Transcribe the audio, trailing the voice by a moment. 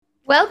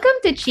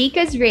Welcome to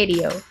Chica's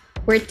Radio,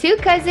 where two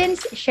cousins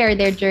share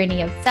their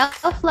journey of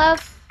self-love,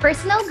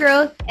 personal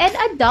growth, and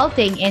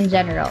adulting in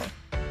general.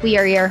 We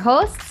are your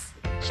hosts,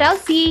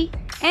 Chelsea,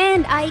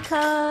 and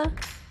Aika.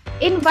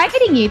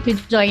 Inviting you to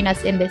join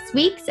us in this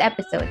week's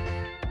episode.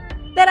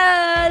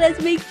 Tara! Let's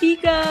make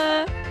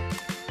Chica!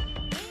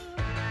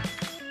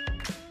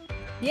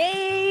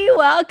 Yay!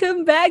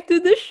 Welcome back to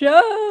the show!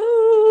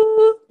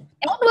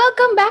 And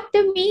welcome back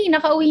to me.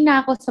 Nakauwi na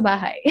ako sa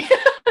bahay.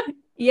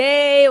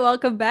 Yay!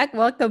 Welcome back.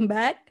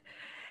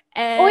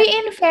 And... Uy,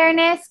 in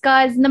fairness,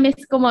 cause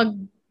na-miss ko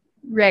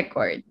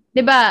mag-record.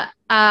 Diba,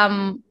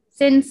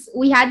 since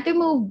we had to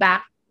move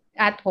back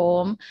at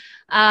home,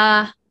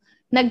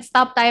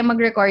 nag-stop tayo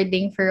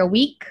mag-recording for a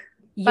week.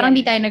 Yes. Parang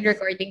di tayo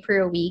nag-recording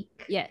for a week.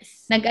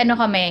 Yes.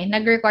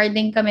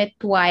 Nag-recording kami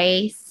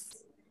twice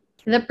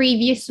the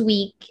previous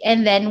week.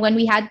 And then when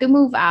we had to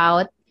move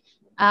out,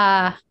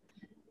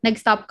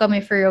 nag-stop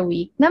kami for a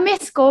week.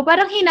 Na-miss ko,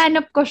 parang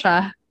hinanap ko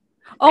siya.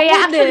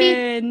 Kaya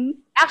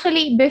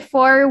actually,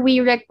 before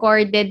we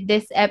recorded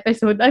this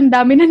episode, ang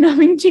dami na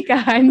naming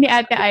chikahan ni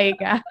Ate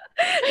Aika.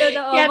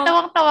 Kaya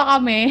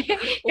tawang-tawa kami.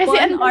 Kasi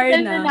ang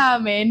tagal na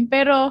namin.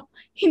 Pero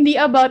hindi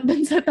about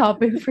dun sa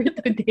topic for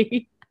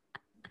today.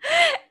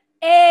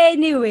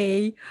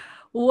 Anyway,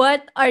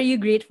 what are you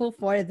grateful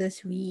for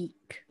this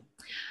week?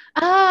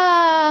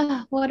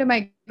 What am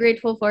I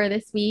grateful for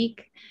this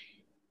week?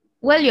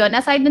 Well, yun,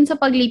 aside dun sa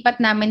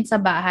paglipat namin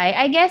sa bahay,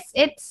 I guess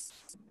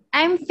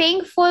I'm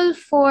thankful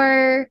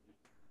for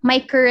my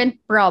current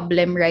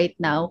problem right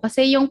now.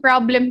 Kasi yung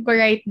problem ko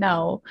right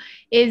now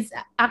is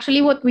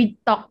actually what we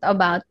talked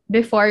about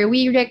before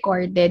we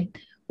recorded,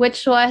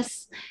 which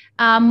was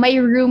my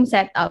room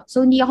setup.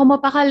 So, hindi ako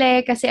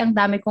mapakali kasi ang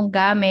dami kong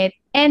gamit.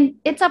 And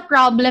it's a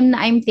problem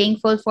na I'm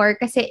thankful for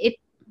kasi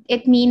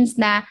it means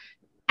na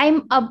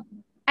I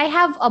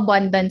have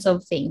abundance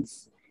of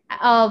things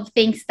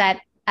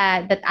that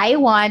I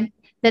want,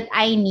 that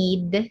I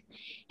need.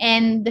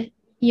 And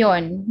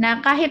yun,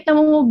 na kahit na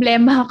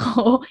problema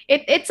ako,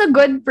 it's a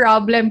good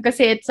problem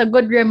kasi it's a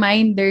good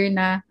reminder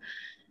na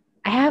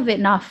I have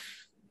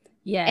enough.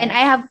 Yes. And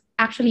I have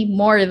actually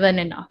more than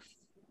enough.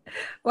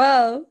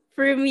 Well,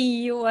 for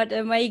me, what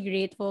am I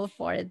grateful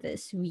for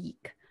this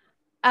week?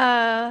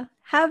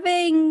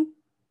 Having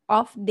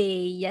off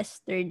day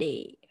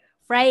yesterday,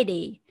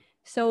 Friday.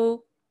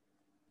 So,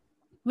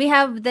 we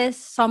have this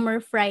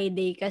summer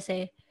Friday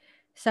kasi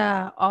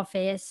sa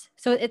office.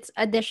 So, it's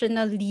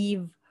additional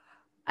leave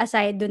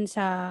aside dun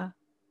sa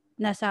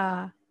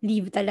nasa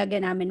leave talaga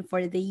namin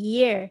for the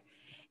year.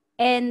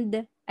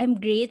 And I'm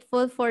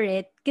grateful for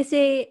it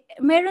kasi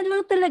meron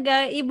lang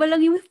talaga, iba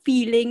lang yung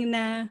feeling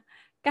na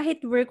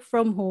kahit work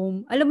from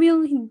home, alam mo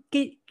yung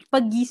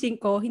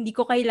paggising ko, hindi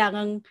ko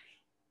kailangang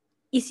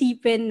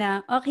isipin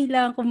na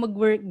kailangan ko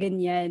mag-work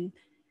ganyan.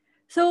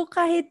 So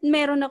kahit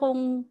meron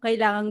akong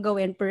kailangan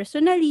gawin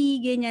personally,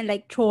 ganyan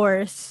like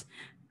chores,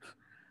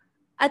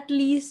 at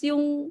least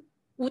yung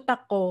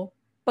utak ko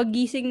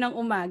paggising ng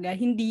umaga,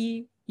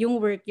 hindi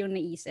yung work yung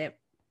naisip.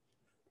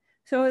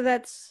 So,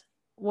 that's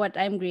what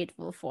I'm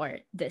grateful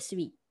for this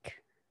week.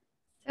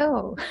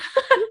 So,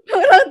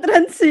 walang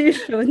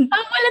transition.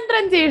 Walang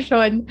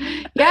transition.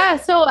 Yeah,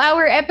 so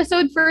our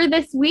episode for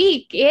this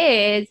week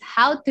is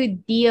how to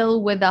deal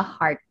with a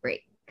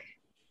heartbreak.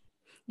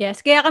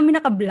 Yes, kaya kami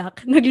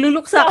naka-black.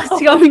 Nagluluksa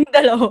kasi kaming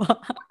dalawa.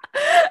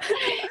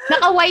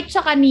 Naka-white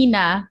siya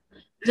kanina,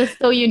 just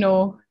so you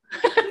know.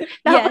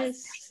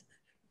 Yes.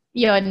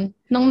 Yun,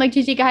 nung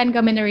nagchichikahan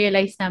kami,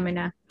 na-realize namin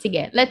na,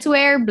 sige, let's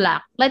wear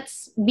black.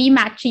 Let's be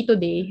matchy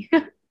today.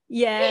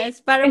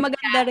 Yes, para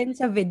maganda rin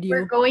sa video.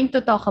 We're going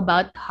to talk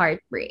about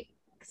heartbreak.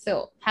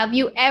 So, have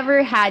you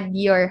ever had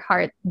your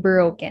heart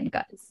broken,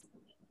 guys?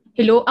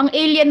 Hello? Ang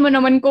alien mo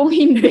naman kung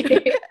hindi.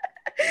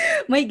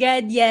 My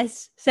God,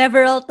 yes.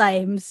 Several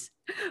times.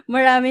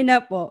 Marami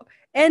na po.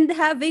 And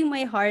having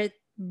my heart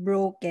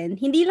broken,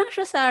 hindi lang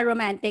siya sa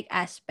romantic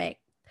aspect.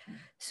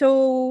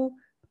 So,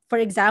 for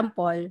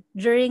example,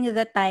 during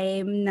the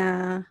time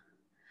na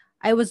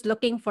I was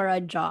looking for a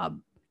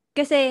job,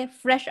 kasi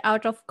fresh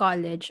out of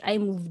college,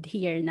 I moved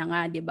here na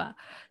nga, di ba?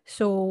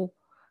 So,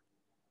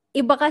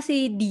 iba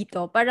kasi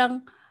dito,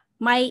 parang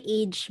my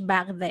age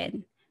back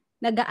then,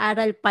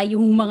 nag-aaral pa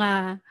yung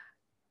mga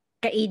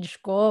ka-age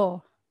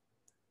ko.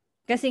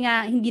 Kasi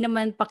nga, hindi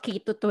naman pa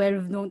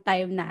K-12 nung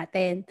time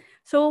natin.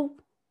 So,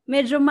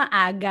 medyo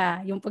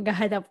maaga yung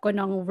paghahanap ko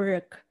ng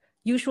work.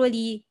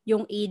 Usually,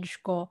 yung age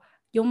ko,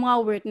 yung mga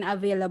work na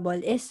available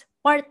is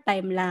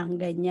part-time lang,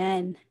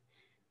 ganyan.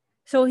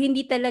 So,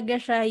 hindi talaga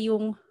siya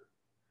yung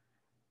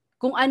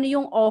kung ano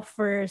yung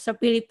offer sa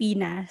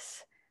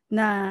Pilipinas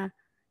na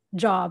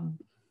job.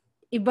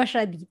 Iba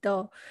siya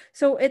dito.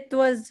 So, it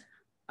was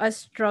a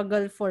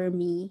struggle for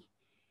me.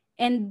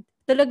 And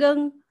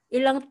talagang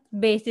ilang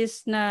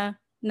beses na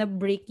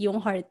na-break yung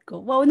heart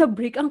ko. Wow,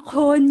 na-break ang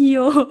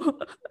konyo.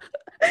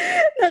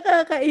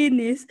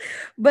 Nakakainis.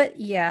 But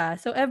yeah,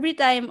 so every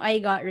time I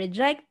got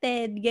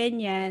rejected,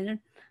 ganyan,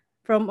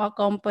 from a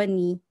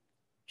company,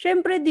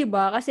 syempre, di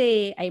ba,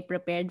 kasi I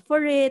prepared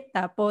for it,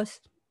 tapos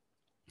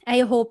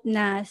I hope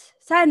na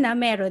sana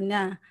meron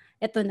na.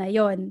 Ito na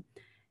yon.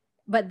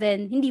 But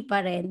then, hindi pa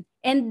rin.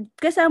 And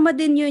kasama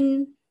din yun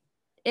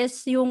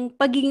is yung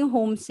pagiging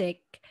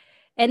homesick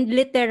and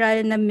literal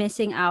na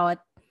missing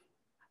out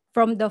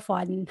from the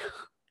fun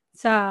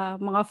sa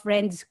mga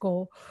friends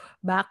ko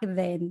back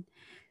then.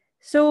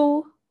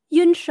 So,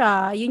 yun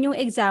siya. Yun yung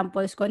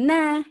examples ko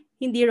na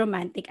hindi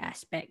romantic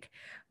aspect.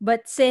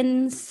 But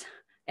since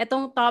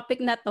etong topic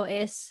na to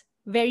is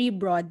very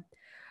broad,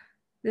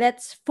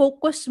 let's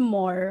focus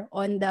more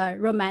on the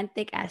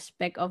romantic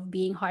aspect of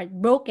being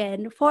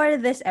heartbroken for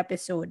this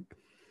episode.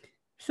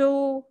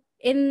 So,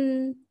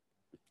 in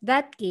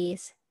that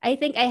case, I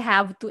think I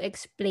have to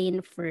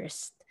explain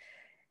first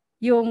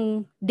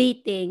yung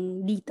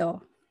dating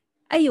dito.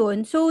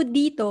 Ayun, so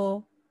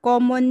dito,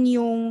 common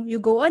yung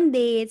you go on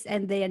dates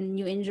and then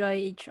you enjoy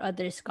each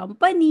other's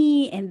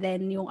company and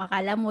then yung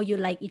akala mo you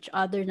like each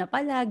other na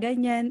pala,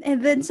 ganyan.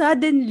 And then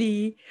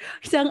suddenly,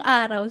 isang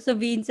araw,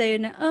 sabihin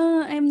sa'yo na,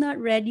 I'm not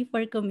ready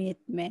for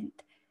commitment.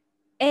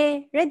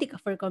 Ready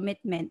ka for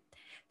commitment.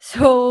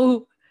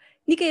 So,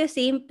 hindi kayo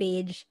same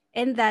page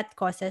and that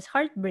causes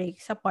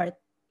heartbreak sa part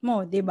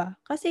mo, di ba?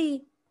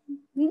 Kasi,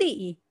 hindi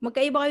eh.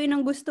 Magkaiba kayo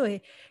ng gusto eh.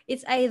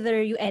 It's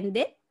either you end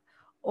it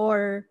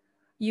or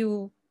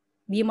you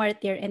be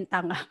martyr and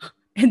tanga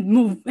and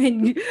move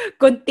and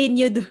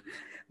continue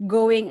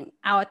going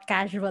out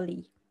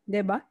casually.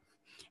 'Di ba?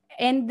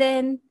 And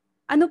then,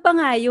 ano pa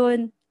nga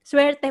yun?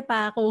 Swerte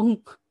pa kung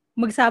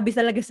magsabi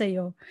talaga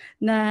sa'yo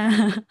na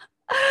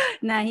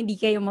na hindi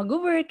kayo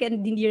mag-work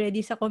and hindi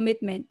ready sa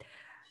commitment.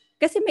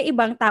 Kasi may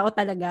ibang tao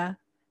talaga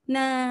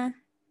na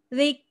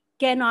they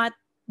cannot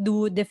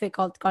do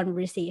difficult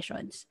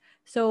conversations.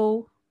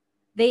 So,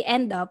 they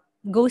end up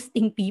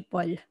ghosting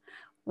people,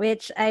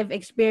 which I've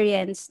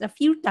experienced a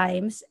few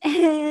times,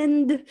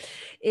 and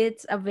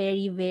it's a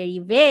very, very,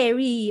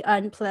 very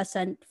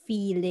unpleasant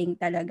feeling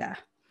talaga.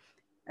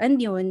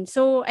 And yun,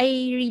 so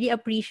I really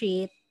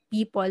appreciate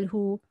people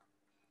who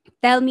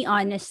tell me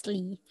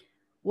honestly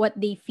what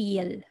they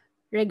feel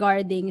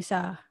regarding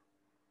sa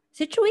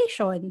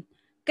situation.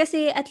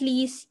 Kasi at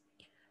least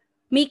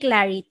may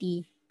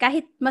clarity.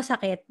 Kahit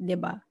masakit, di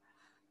ba?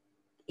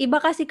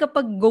 Iba kasi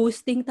kapag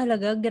ghosting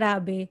talaga,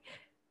 grabe.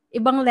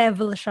 Ibang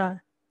level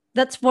siya.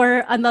 That's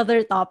for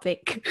another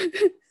topic.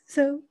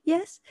 So,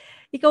 yes.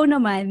 Ikaw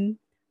naman.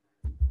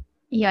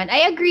 Yan.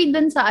 I agree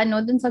dun sa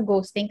dun sa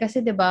ghosting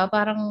kasi 'di ba,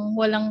 parang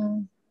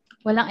walang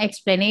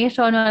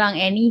explanation, walang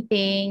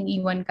anything,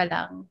 iwan ka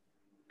lang.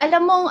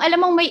 Alam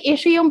mong may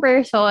issue yung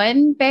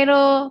person,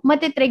 pero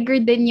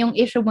matitrigger din yung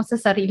issue mo sa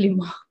sarili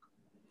mo.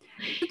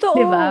 Totoo.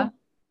 'Di ba?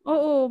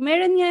 Oo.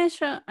 Meron nga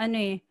siya,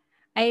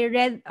 I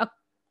read a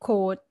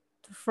quote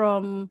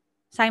from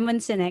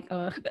Simon Sinek.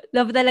 Oh,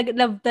 love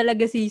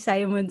talaga si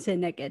Simon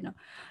Sinek.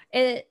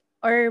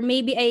 Or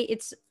maybe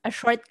it's a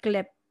short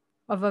clip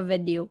of a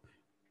video.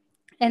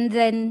 And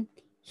then,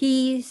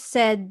 he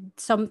said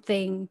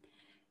something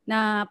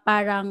na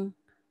parang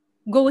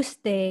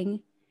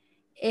ghosting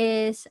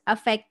is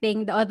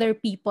affecting the other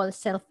people's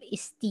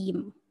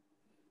self-esteem.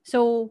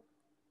 So,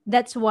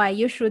 that's why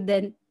you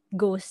shouldn't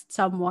ghost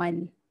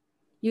someone.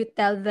 You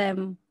tell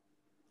them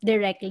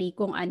directly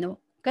kung ano.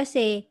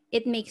 Kasi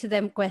it makes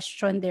them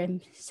question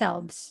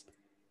themselves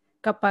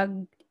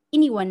kapag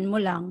iniwan mo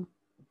lang.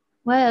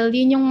 Well,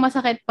 yun yung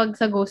masakit pag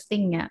sa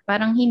ghosting nga.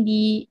 Parang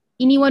hindi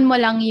iniwan mo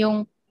lang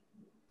yung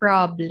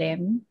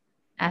problem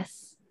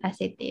as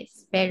it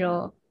is.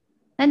 Pero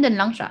nandun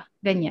lang siya.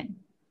 Ganyan.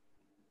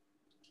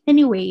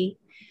 Anyway,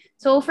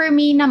 so for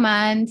me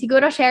naman,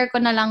 siguro share ko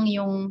na lang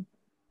yung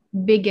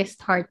biggest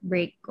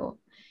heartbreak ko.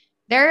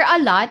 There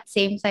are a lot,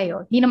 same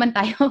sa'yo. Hindi naman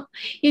tayo,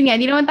 yun nga,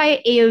 hindi naman tayo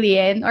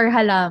alien or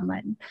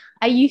halaman.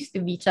 I used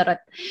to be,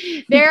 charot.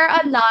 There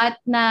are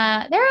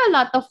a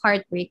lot of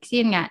heartbreaks,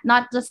 yun nga,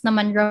 not just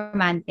naman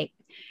romantic.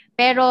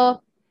 Pero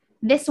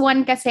this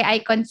one kasi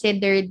I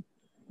considered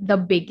the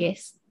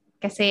biggest.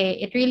 Kasi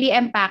it really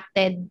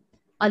impacted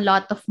a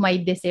lot of my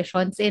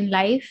decisions in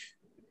life.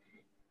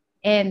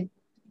 And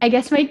I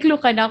guess may clue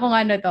ka na kung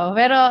ano to.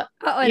 Pero,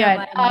 Oo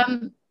yun.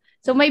 naman.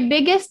 So my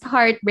biggest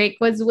heartbreak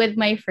was with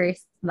my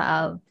first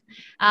love.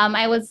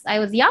 I was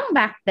young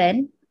back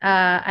then.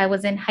 I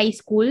was in high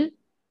school.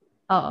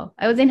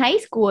 I was in high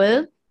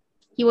school.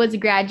 He was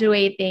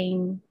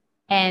graduating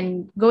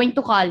and going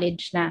to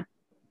college na.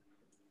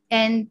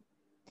 And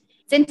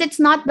since it's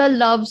not the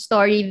love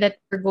story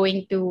that we're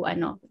going to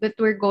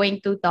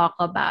talk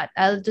about,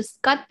 I'll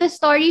just cut the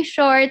story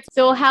short.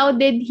 So how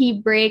did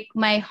he break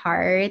my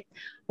heart?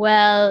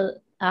 Well,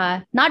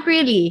 not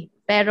really.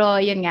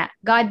 Pero yun nga,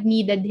 God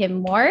needed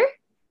him more.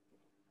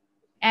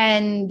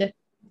 And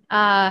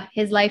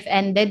his life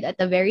ended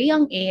at a very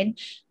young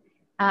age.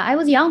 I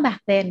was young back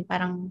then,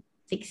 parang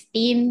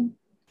 16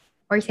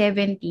 or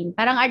 17.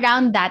 Parang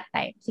around that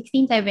time,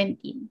 16,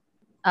 17.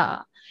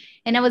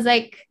 And I was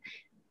like,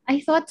 I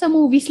thought sa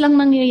movies lang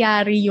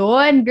nangyayari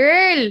yun,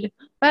 girl.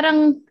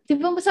 Parang, di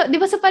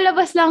ba sa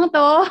palabas lang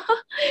to?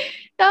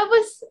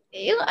 Tapos,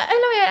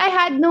 alam mo yun, I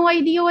had no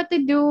idea what to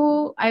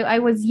do.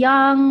 I was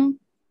young.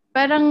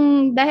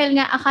 Parang dahil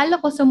nga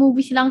akala ko sa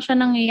movies lang siya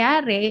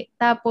nangyayari,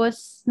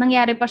 tapos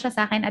nangyari pa siya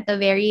sa akin at a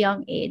very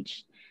young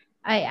age.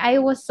 I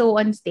was so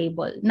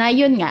unstable. Na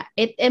yun nga,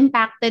 it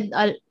impacted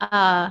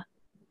a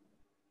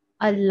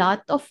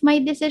lot of my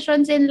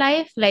decisions in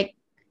life, like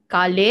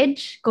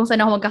college, kung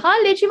saan ako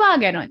magka-college, yung mga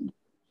ganon.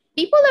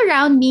 People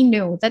around me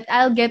knew that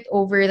I'll get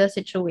over the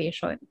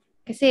situation.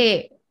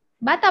 Kasi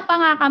bata pa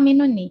nga kami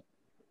nun eh.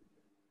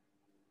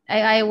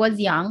 I was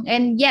young.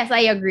 And yes,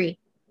 I agree.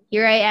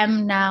 Here I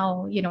am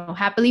now,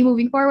 happily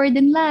moving forward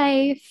in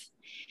life.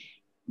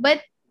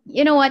 But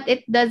you know what?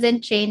 It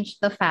doesn't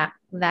change the fact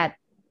that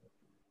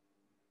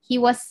he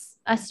was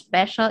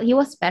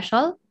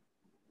special.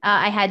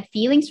 I had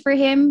feelings for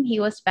him. He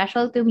was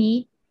special to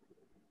me.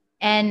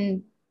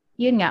 And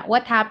yun nga,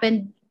 what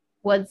happened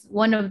was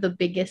one of the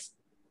biggest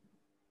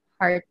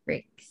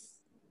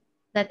heartbreaks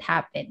that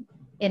happened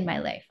in my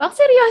life.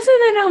 Seryoso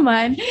na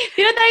naman.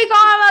 Tinatry ko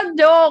nga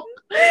mag-joke.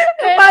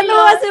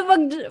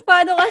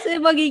 Paano kasi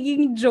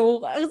magiging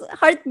joke?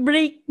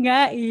 Heartbreak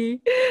nga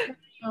eh.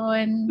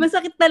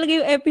 Masakit talaga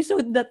yung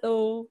episode na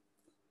to.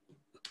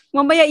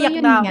 Mamaya iyak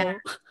na ako.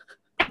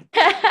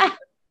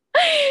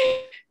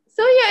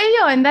 So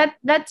yun.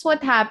 That's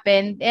what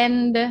happened.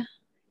 And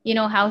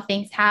how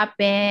things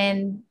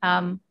happen.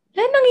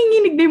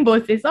 Nanginginig din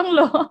boses. Ang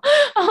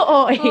oo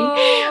eh.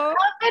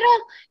 Pero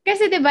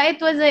kasi 'di ba, it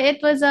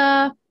was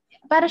a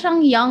para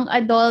siyang young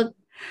adult,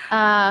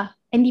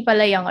 hindi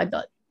pala young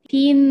adult,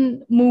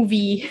 teen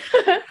movie.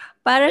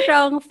 Para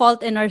siyang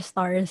Fault in Our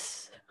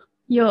Stars.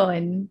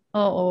 Yun.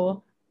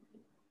 Oo.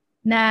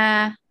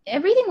 Na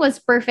everything was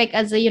perfect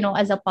as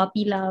a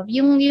puppy love.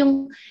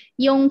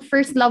 Yung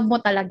first love mo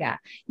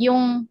talaga.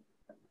 Yung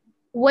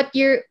what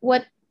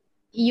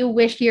you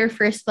wish your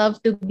first love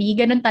to be,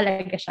 ganun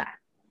talaga siya.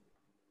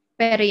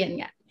 Pero yun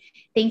nga,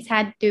 things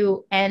had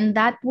to end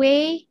that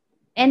way.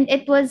 And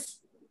it was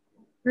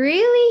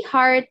really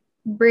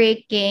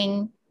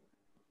heartbreaking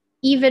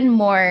even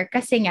more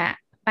kasi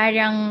nga,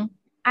 parang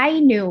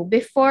I knew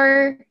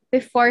before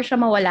siya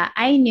mawala,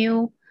 I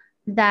knew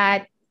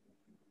that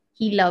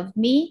he loved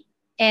me.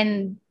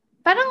 And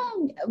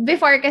parang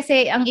before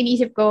kasi ang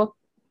iniisip ko,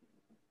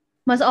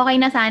 mas okay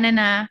na sana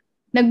na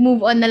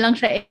nag-move on na lang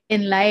siya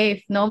in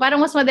life, no?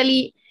 Parang mas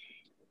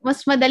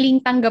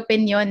madaling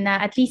tanggapin yon na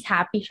at least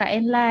happy siya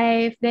in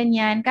life,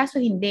 ganyan. Kaso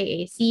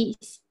hindi eh.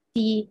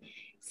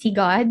 Si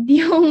God,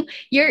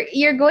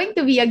 you're going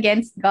to be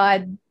against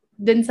God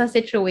dun sa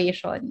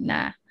situation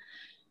na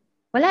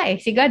wala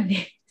eh, si God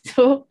eh.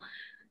 So,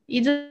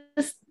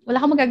 wala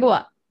kang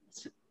magagawa.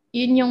 So,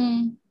 yun yung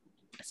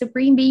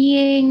supreme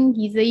being,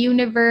 he's the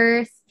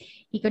universe,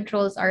 he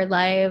controls our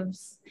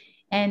lives,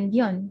 and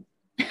yun.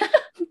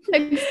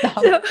 Nag-stop.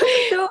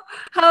 So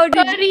how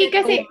did you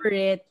get over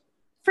it?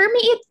 For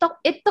me,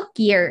 it took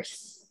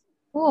years.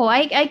 Oh,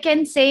 I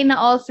can say na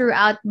all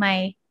throughout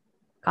my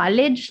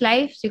college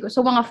life,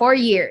 so mga 4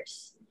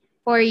 years.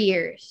 4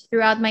 years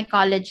throughout my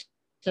college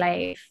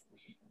life.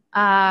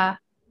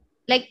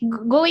 Like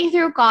going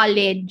through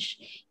college,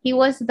 he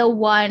was the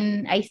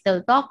one I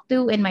still talk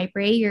to in my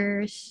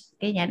prayers.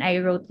 Ganyan, I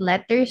wrote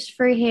letters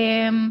for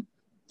him.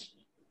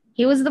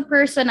 He was the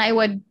person I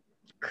would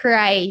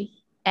cry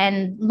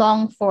and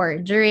long for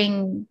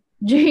during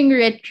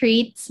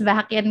retreats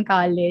back in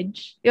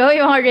college. Yung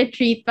mga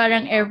retreat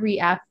parang every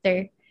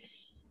after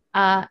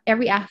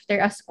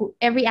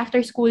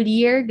school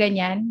year,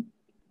 ganyan.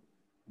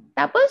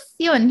 Tapos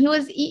yun,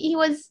 he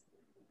was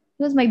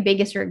my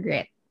biggest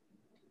regret.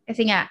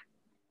 Kasi nga,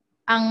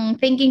 ang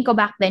thinking ko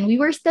back then, we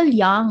were still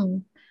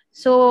young.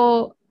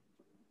 So,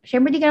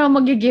 syempre di ka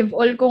naman mag-give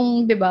all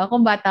kung, di ba,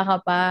 kung bata ka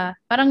pa.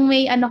 Parang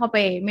may ka pa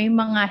eh, may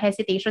mga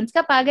hesitations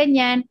ka pa,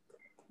 ganyan.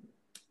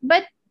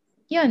 But,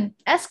 yun,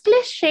 as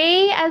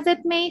cliche as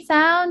it may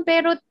sound,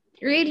 pero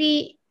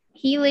really,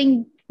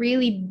 healing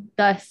really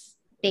does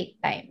take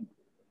time.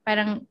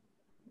 Parang,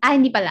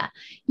 hindi pala.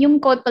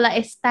 Yung quote pala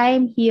is,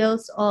 time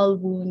heals all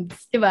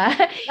wounds. Diba?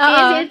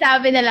 Yung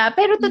sinasabi nila.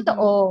 Pero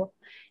totoo,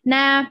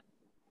 na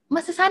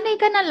masasanay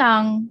ka na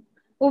lang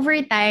over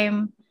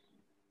time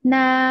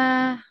na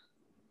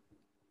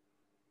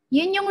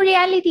yun yung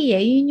reality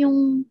eh.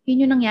 Yun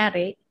yung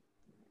nangyari.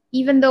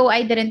 Even though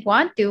I didn't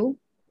want to,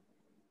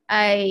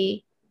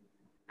 I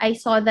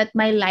saw that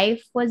my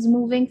life was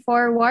moving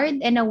forward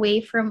and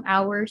away from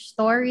our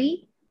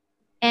story.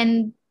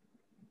 And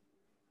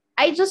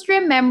I just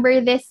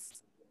remember this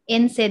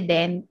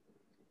incident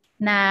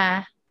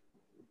na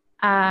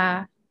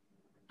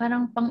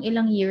parang pang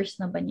ilang years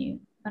na ba niyo?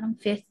 Parang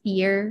 5th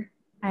year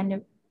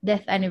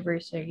death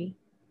anniversary.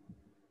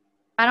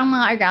 Parang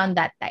mga around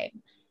that time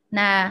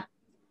na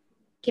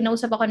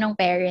kinausap ako ng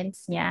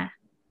parents niya.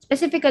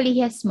 Specifically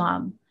his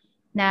mom,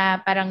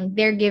 na parang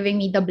they're giving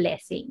me the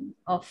blessing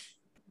of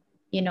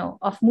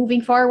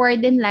moving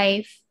forward in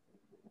life.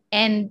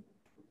 And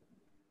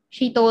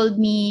she told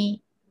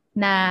me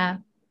na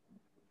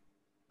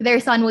their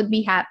son would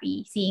be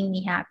happy seeing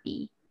me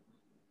happy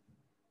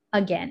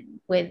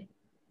again with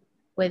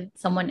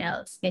someone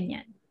else,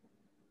 ganyan.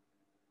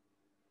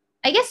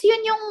 I guess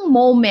yun yung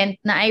moment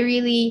na I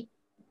really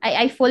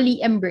I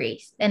fully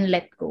embraced and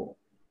let go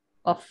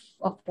of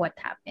what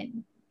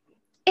happened.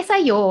 Eh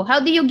sa'yo,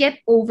 how do you get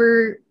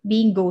over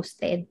being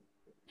ghosted?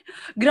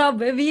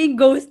 Grabe, being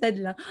ghosted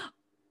lang.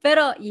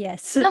 Pero,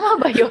 yes. Tama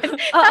ba yun?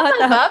 Oo, Tama ba?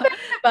 tama. Pero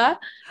diba?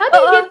 How do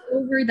you Oo. get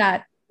over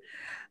that?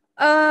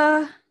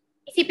 Ah,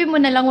 Isipin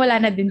mo na lang wala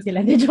na din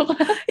sila. Di joke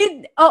lang.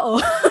 oo.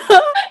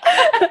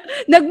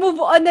 Nag-move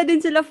on na din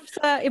sila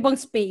sa ibang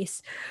space.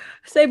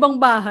 Sa ibang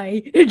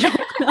bahay.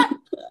 Joke lang.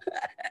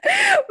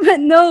 But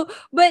no,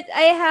 but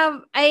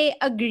I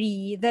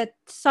agree that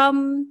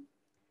some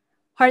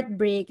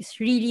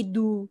heartbreaks really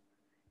do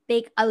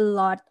take a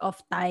lot of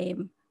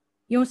time.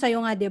 Yung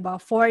sa'yo nga, 'di ba,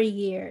 4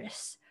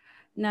 years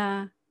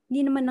na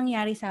hindi naman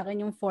nangyari sa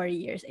akin yung 4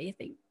 years, I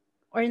think.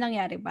 Or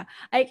nangyari ba?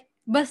 Ay,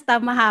 basta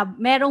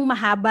merong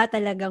mahaba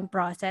talagang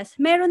process.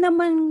 Meron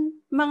naman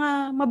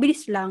mga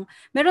mabilis lang.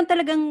 Meron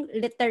talagang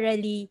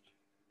literally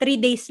 3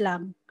 days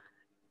lang.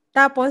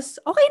 Tapos,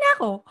 okay na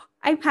ako.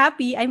 I'm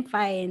happy, I'm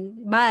fine.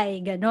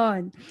 Bye,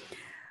 ganon.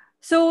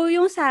 So,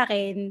 yung sa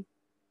akin,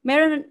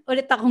 meron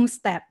ulit akong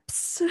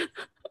steps.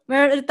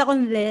 Meron ulit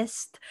akong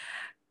list.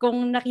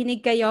 Kung nakinig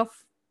kayo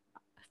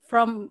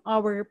from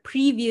our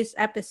previous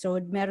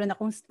episode, meron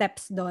akong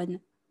steps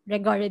doon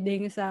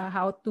regarding sa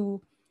how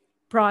to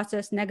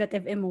process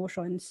negative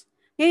emotions.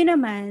 Ngayon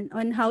naman,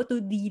 on how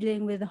to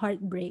dealing with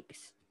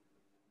heartbreaks,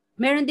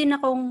 meron din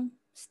akong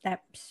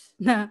steps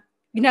na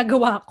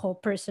ginagawa ko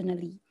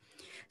personally.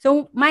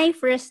 So, my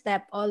first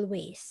step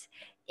always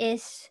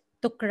is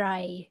to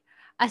cry.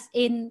 As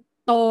in,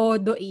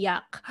 todo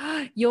iyak.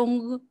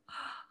 Yung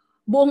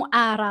buong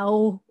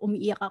araw,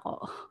 umiiyak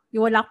ako.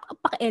 Yung wala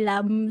akong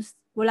pakialam,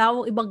 wala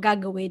akong ibang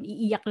gagawin,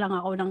 iiyak lang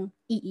ako ng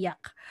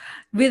iiyak.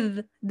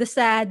 With the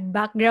sad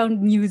background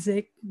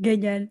music,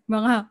 ganyan.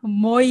 Mga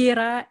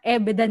Moira,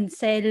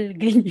 Evidencel,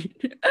 ganyan.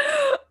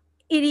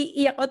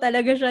 Iniiyak ko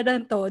talaga siya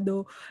ng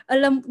todo.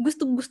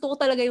 Gusto ko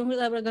talaga yung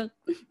talagang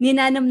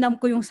ninanamnam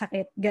ko yung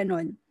sakit,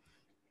 ganon.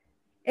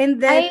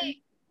 And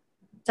then,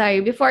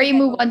 sorry, before you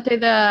move on to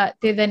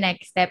the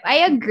next step,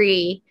 I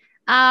agree.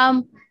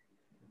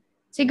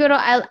 Siguro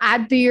I'll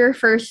add to your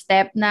first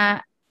step na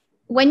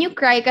when you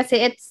cry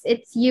kasi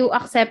it's you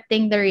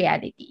accepting the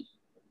reality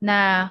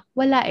na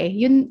wala eh.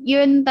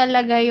 Yun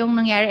talaga yung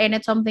nangyari, and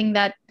it's something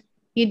that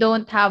you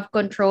don't have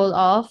control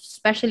of,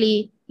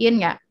 especially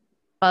yun nga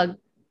pag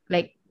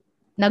like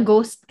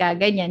na-ghost ka,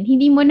 ganyan.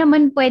 Hindi mo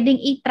naman pwedeng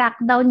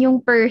i-track down yung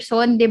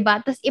person, 'di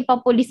ba? Tapos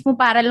ipapulis mo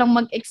para lang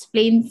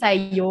mag-explain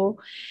sa'yo.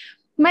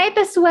 Might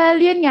as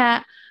well, yun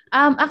nga,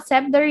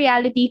 accept the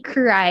reality,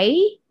 cry.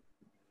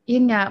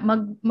 Yun nga,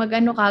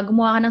 mag-ano ka,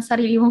 gumawa ka ng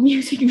sarili mong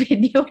music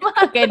video,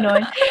 mga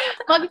ganon.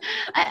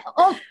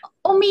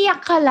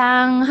 Umiyak ka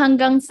lang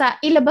hanggang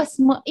sa ilabas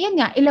mo, yun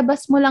nga,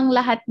 ilabas mo lang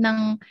lahat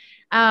ng,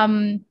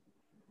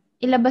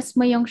 ilabas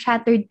mo yung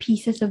shattered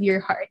pieces of your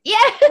heart.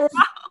 Yes!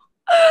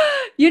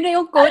 Yun na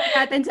yung quote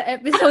natin sa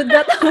episode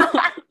na to.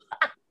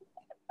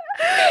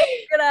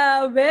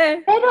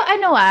 Grabe. Pero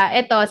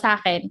ito sa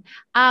akin,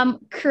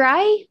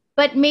 cry,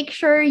 but make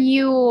sure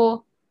you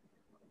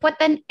put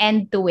an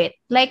end to it.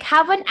 Like,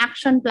 have an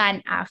action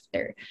plan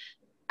after.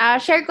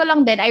 Share ko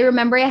lang din, I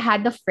remember I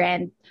had a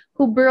friend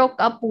who broke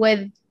up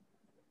with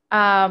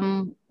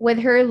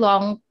her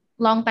long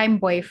time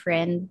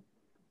boyfriend.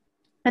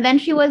 And then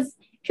she was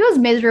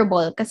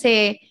miserable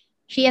kasi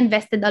she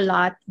invested a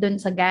lot dun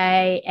sa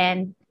guy,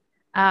 and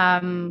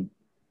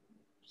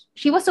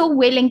she was so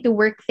willing to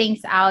work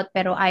things out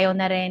pero ayaw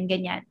na rin,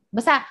 ganyan.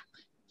 Basta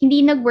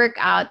hindi nag-work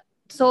out.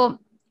 So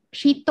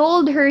she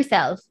told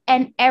herself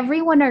and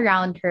everyone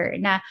around her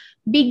na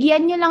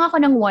bigyan niyo lang ako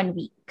ng 1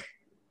 week.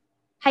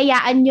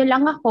 Hayaan niyo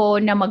lang ako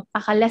na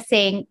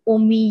magpakalasing,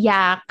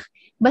 umiyak.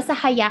 Basta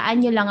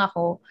hayaan niyo lang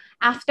ako.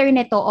 After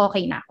nito,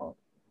 okay na ako.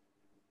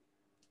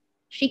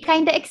 She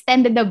kind of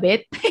extended a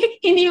bit.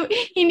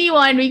 hindi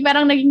 1 week,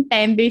 parang naging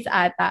 10 days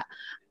ata.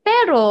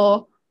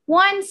 Pero,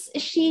 once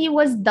she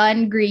was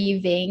done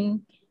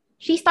grieving,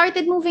 she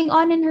started moving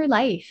on in her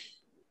life.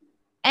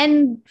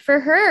 And for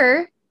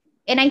her,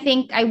 and I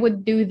think I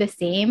would do the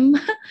same,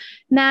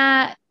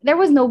 na there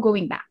was no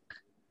going back.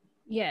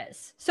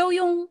 Yes. So,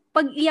 yung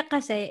pag-iyak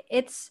kasi,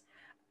 it's,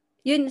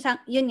 yun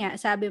nga,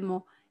 sabi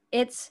mo,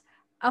 it's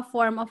a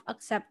form of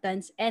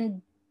acceptance and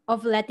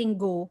of letting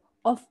go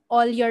of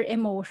all your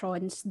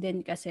emotions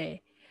din kasi.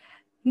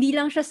 Hindi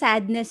lang siya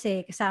sadness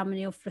eh. Kasama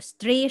na yung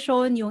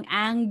frustration, yung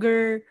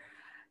anger,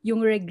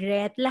 yung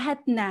regret, lahat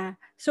na.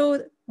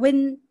 So,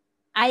 when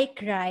I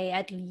cry,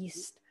 at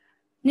least,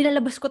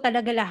 nilalabas ko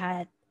talaga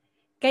lahat.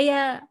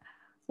 Kaya,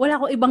 wala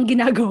akong ibang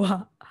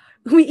ginagawa.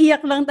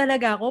 Umiiyak lang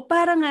talaga ako.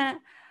 Para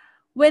nga,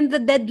 when the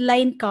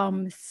deadline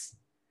comes,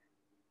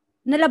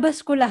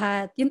 nalabas ko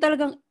lahat. Yung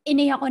talagang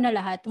iniyak ko na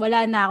lahat.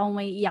 Wala na akong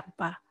may iyak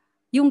pa.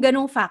 Yung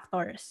ganong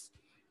factors.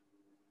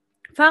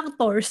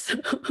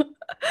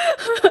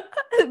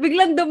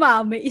 Biglang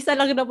dumami. Isa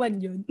lang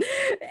naman yun.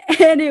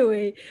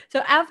 Anyway,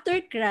 so after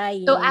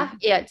crying.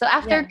 So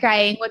after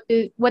crying,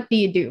 what do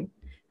you do?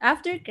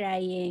 After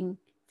crying,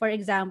 for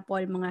example,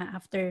 mga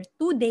after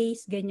 2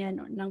 days,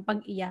 ganyan, ng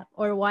pag-iyak,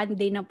 or 1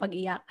 day ng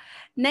pag-iyak,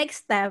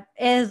 next step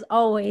is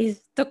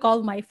always to call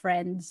my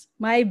friends,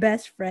 my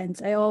best friends.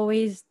 I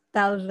always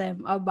tell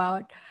them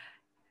about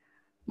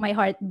my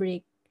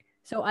heartbreak.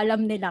 So,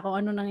 alam nila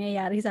kung ano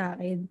nangyayari sa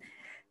akin.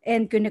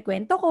 And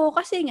kunikwento ko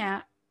kasi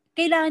nga,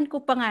 kailangan ko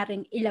pa nga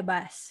rin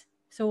ilabas.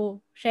 So,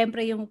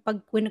 syempre yung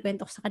pag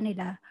kunikwento ko sa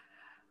kanila,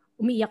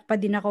 umiiyak pa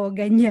din ako,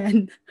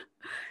 ganyan.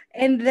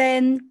 And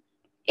then,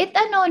 it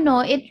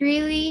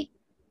really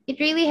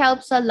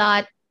helps a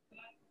lot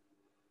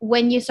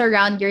when you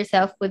surround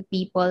yourself with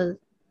people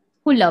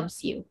who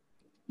loves you.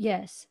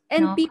 yes.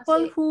 And No?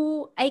 people Kasi,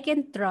 who I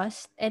can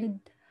trust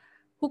and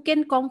who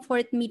can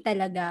comfort me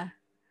talaga.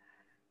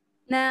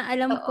 Na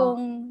alam oo.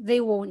 kong they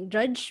won't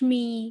judge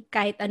me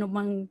kahit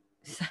anumang,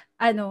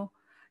 ano,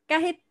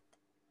 kahit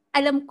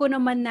alam ko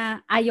naman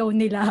na ayaw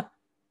nila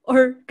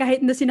or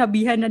kahit na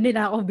sinabihan na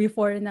nila ako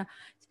before na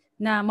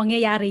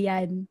mangyayari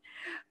yan.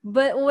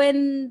 But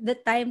when the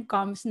time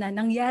comes na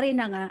nangyari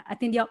na nga at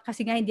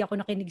kasi nga hindi ako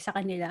nakinig sa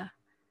kanila,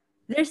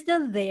 they're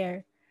still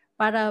there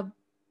para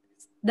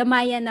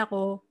damayan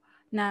ako,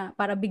 na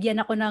para bigyan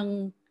ako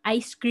ng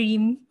ice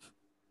cream,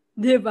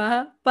 'di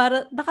ba?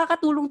 Para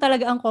nakakatulong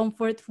talaga ang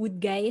comfort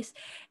food, guys.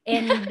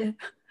 And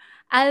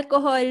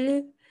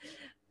alcohol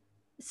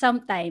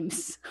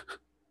sometimes.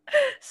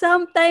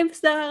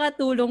 Sometimes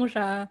nakakatulong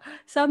siya.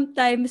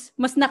 Sometimes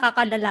mas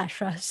nakakalala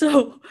siya.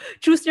 So,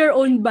 choose your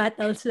own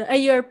battles.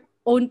 Your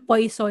own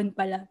poison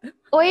pala.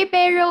 Oy,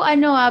 pero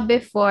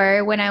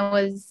before, when I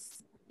was,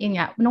 yun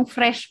nga, nung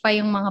fresh pa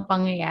yung mga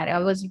pangyayari,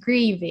 I was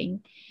grieving.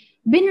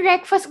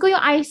 Binreakfast ko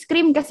yung ice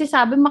cream kasi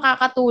sabi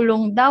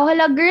makakatulong daw.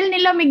 Hala, girl,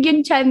 nilamig yung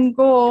tiyan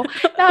ko.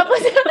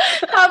 Tapos,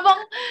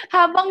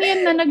 habang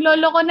yun na,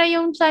 nagloloko na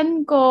yung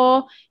tiyan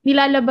ko,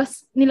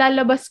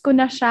 nilalabas ko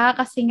na siya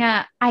kasi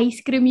nga,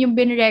 ice cream yung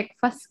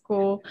binreakfast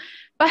ko.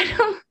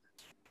 Parang,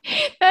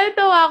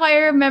 natawa ako.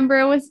 I remember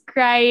I was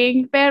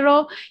crying.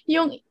 Pero,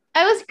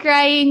 I was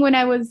crying when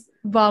I was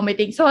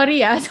vomiting.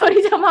 Sorry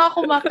sorry sa mga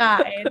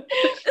kumakain.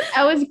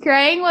 I was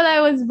crying while I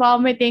was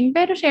vomiting.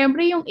 Pero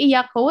syempre yung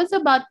iyak ko was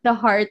about the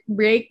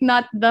heartbreak,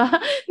 not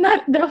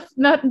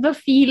the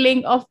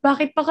feeling of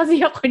bakit pa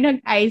kasi ako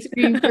nag-ice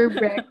cream for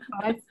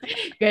breakfast.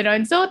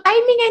 Ganon. So,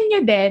 timingan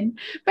nyo din.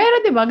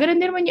 Pero 'di ba, ganun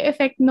din naman yung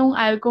effect ng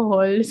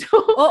alcohol. So,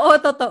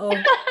 Oo, totoo.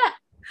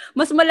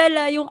 Mas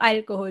malala yung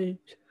alcohol.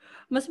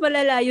 Mas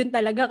malala yun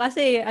talaga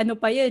kasi ano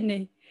pa yun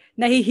eh.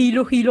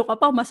 Nahihilo-hilo ka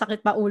pa,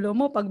 masakit pa ulo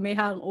mo pag may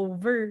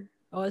hangover.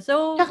 Oh,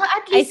 so, tsaka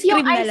at least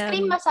yung na ice lang.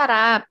 cream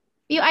masarap.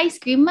 Yung ice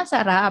cream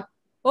masarap.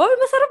 Oh,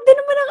 masarap din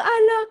naman ang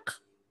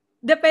alak.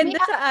 Depende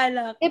sa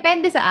alak.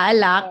 Depende sa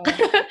alak. Oh.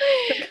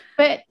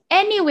 But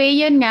anyway,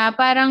 yun nga,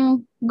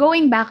 parang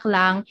going back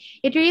lang,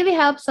 it really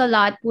helps a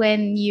lot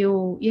when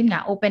yun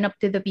nga, open up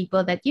to the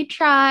people that you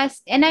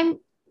trust. And I'm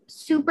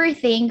super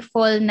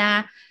thankful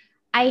na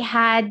I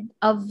had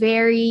a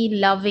very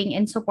loving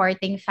and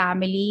supporting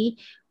family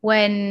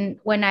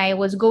when I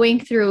was going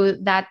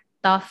through that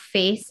tough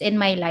phase in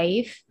my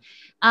life.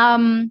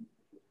 I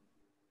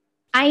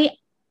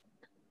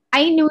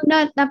knew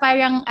na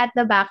parang at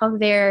the back of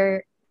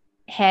their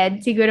head,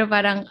 siguro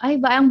parang, ay,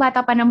 ang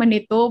bata pa naman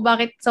ito,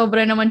 bakit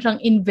sobra naman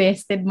siyang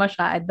invested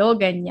masyado,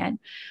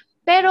 ganyan.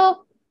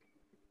 Pero,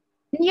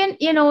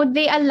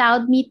 they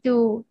allowed me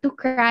to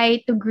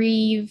cry, to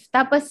grieve.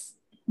 Tapos,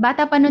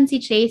 bata pa nun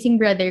si Chase,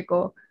 yung brother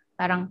ko.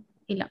 Parang,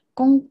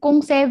 kung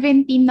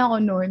 17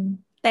 ako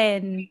nun.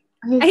 10.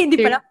 Ay, hindi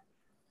pala.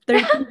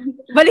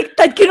 13.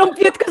 Baliktad,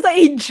 kinumpute ko sa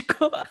age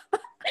ko.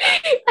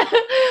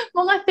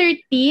 Mga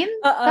 13?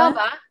 Tama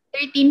ba?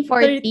 13,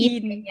 14,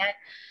 13. Ganyan.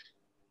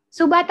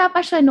 So, bata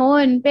pa siya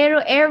noon.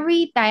 Pero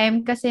every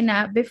time, kasi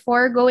na,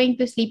 before going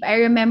to sleep,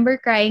 I remember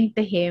crying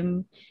to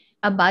him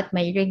about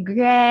my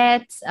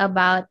regrets,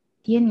 about,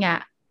 yun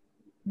nga,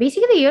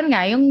 basically yun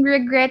nga, yung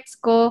regrets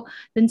ko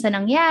dun sa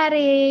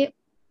nangyari,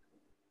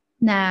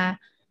 na,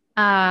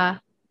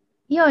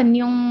 yun,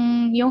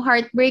 yung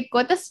heartbreak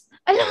ko. Tapos,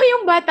 alam mo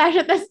yung bata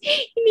siya, tapos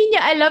hindi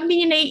niya alam, hindi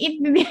niya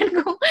naiintindihan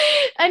kung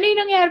ano yung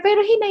nangyari.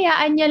 Pero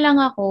hinayaan niya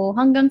lang ako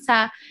hanggang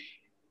sa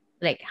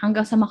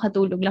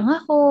makatulog lang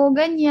ako,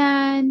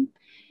 ganyan.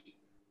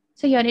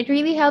 So yun, it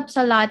really helps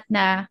a lot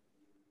na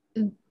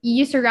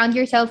you surround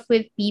yourself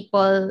with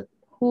people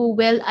who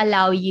will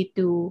allow you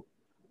to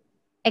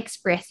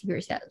express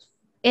yourself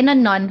in a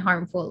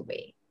non-harmful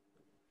way.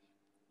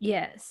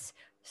 Yes.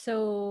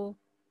 So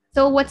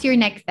what's your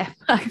next step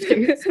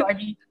after?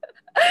 Sorry.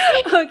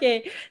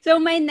 Okay. So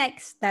my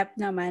next step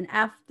naman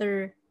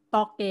after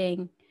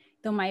talking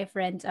to my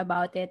friends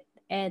about it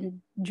and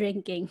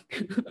drinking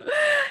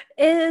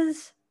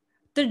is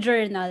to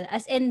journal.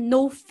 As in,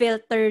 no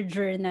filter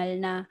journal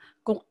na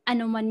kung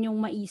ano man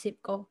yung maisip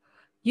ko,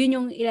 yun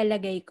yung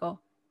ilalagay ko.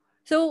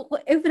 So,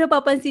 if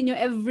napapansin nyo,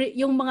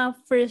 yung mga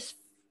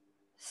first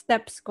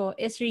steps ko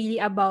is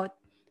really about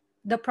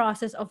the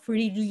process of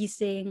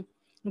releasing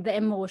the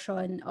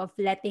emotion of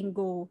letting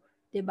go.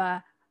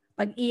 Diba?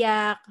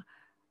 Pag-iyak,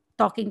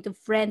 talking to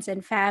friends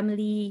and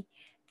family,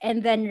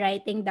 and then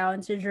writing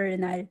down sa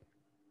journal.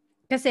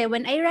 Kasi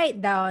when I write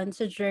down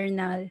sa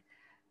journal,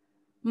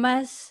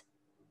 mas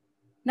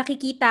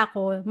nakikita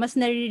ko, mas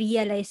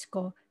nare-realize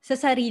ko sa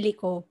sarili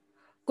ko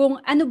kung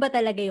ano ba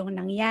talaga yung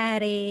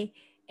nangyari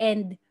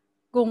and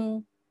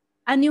kung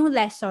ano yung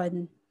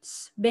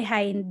lessons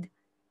behind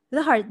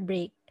the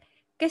heartbreak.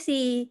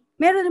 Kasi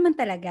meron naman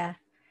talaga.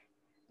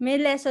 May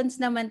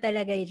lessons naman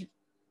talaga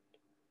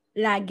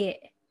lagi.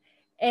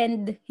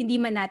 And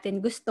hindi man natin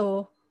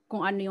gusto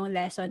kung ano yung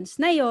lessons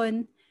na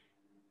yon,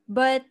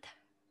 but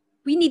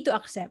we need to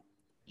accept.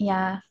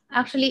 Yeah.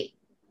 Actually,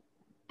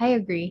 I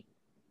agree.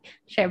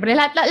 Syempre,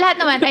 lahat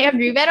naman, I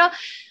agree. Pero,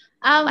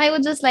 I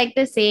would just like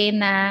to say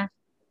na,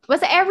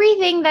 basta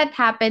everything that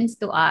happens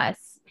to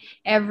us,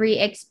 every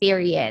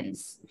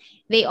experience,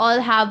 they all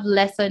have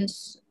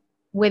lessons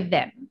with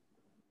them.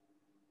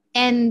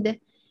 And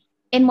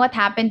in what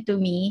happened to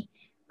me,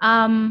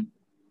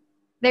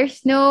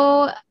 there's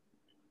no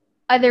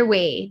other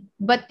way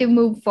but to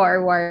move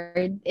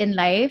forward in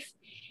life.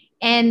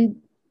 And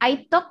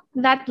I took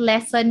that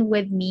lesson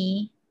with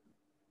me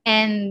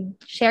and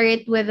share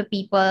it with the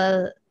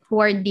people who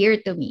are dear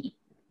to me.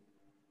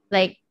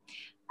 Like,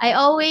 I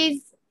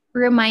always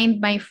remind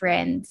my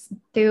friends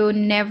to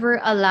never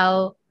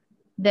allow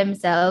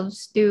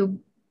themselves to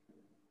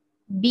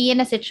be in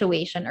a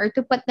situation or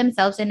to put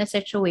themselves in a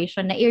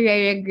situation na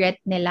i-regret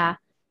nila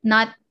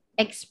not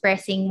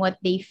expressing what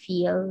they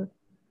feel.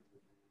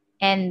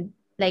 And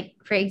like,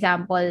 for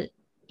example,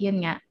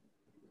 yun nga,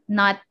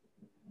 not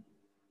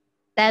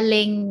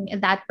telling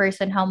that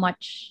person how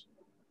much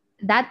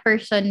that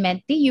person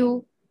meant to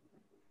you,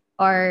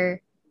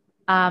 or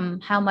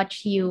how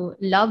much you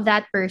love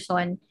that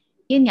person.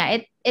 Yun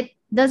nga, it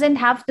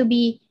doesn't have to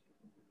be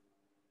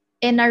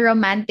in a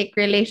romantic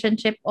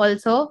relationship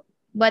also,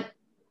 but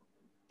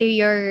to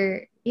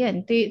your,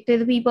 to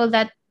the people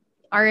that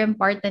are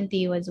important to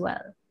you as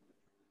well.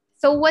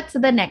 So what's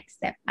the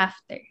next step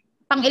after?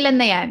 Pang ilan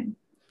na yan?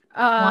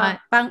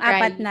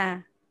 Pang-apat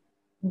na.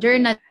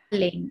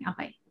 Journaling.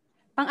 Okay.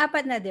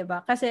 Pang-apat na, 'di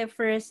ba? Kasi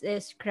first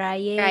is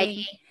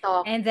crying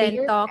and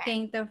then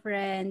talking to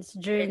friends,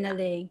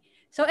 journaling.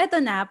 So eto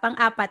na,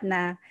 pang-apat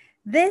na.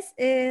 This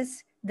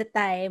is the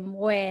time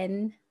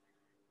when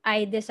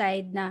I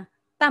decide na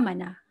tama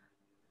na.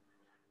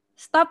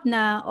 Stop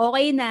na,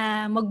 okay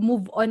na,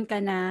 mag-move on ka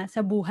na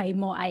sa buhay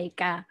mo,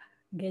 Aika.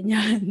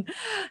 Ganyan.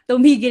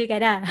 Tumigil ka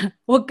na.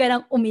 Huwag ka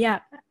nang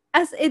umiyak.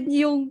 As in,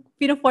 yung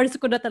pinaforce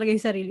ko na talaga yung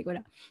sarili ko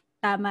na,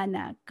 tama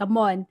na, come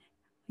on.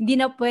 Hindi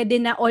na pwede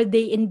na all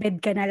day in bed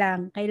ka na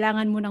lang.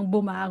 Kailangan mo nang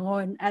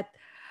bumangon at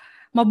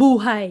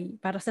mabuhay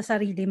para sa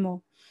sarili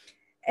mo.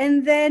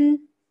 And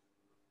then,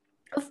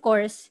 of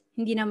course,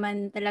 hindi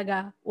naman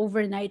talaga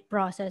overnight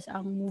process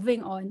ang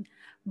moving on.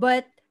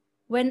 But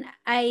when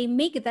I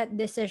make that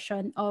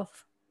decision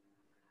of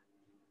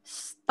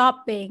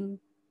stopping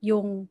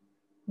yung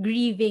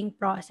grieving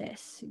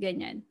process,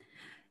 ganyan,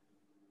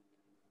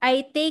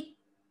 I take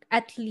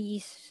at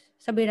least,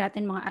 sabihin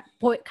natin mga,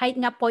 kahit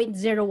nga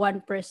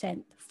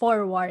 0.01%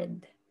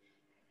 forward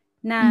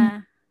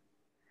na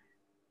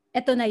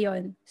eto na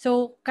yon.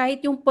 So,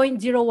 kahit yung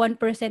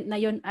 0.01% na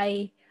yon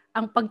ay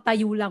ang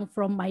pagtayo lang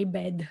from my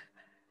bed.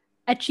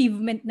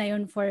 Achievement na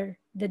yon for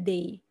the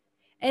day.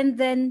 And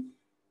then,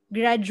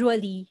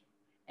 gradually,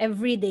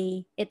 every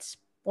day, it's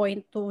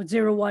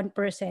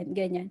 0.201%,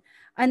 ganyan.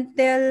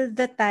 Until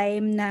the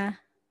time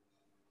na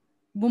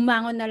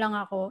bumangon na lang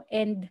ako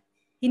and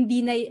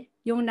hindi na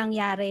yung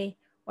nangyari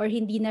or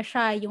hindi na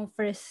siya yung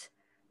first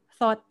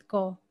thought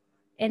ko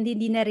and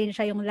hindi na rin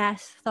siya yung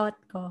last thought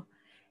ko.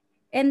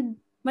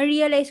 And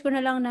ma-realize ko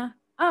na lang na,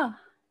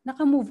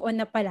 naka-move on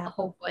na pala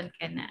ako. Move on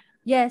ka na.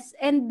 Yes,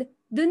 and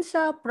dun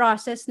sa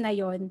process na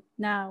yon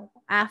na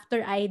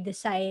after I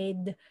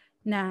decide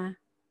na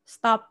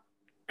stop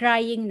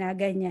crying na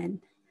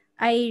ganyan,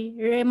 I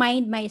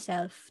remind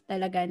myself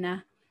talaga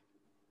na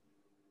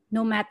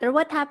no matter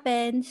what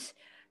happens,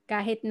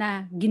 kahit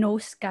na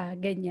ginost ka,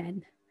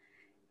 ganyan,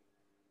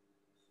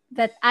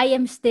 that I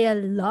am still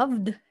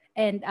loved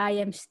and I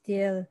am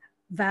still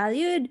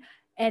valued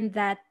and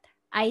that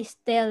I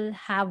still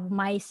have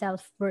my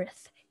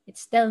self-worth.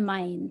 It's still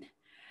mine.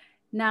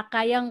 Na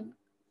kaya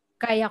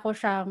ko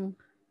siyang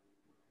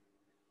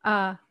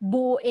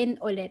buuin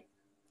ulit.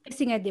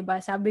 Kasi nga, di ba,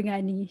 sabi nga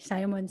ni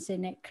Simon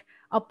Sinek,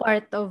 a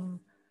part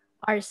of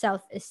our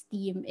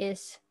self-esteem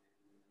is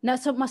na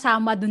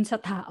masama dun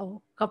sa tao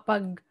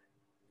kapag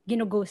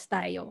ginughost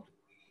tayo.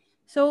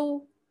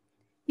 So,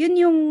 yun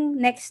yung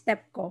next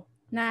step ko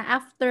na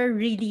after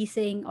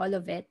releasing all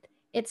of it,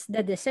 it's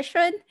the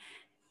decision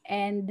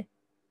and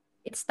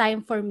it's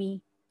time for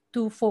me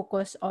to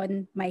focus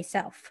on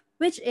myself.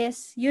 Which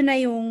is, yun na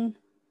yung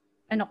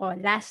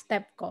last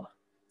step ko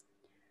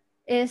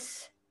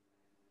is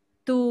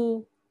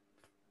to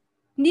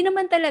hindi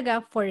naman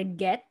talaga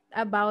forget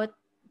about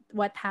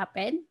what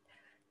happened.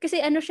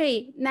 Kasi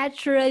siya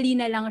naturally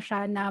na lang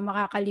siya na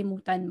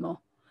makakalimutan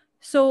mo.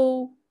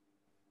 So,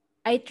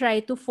 I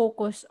try to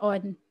focus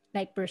on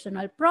like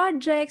personal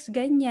projects,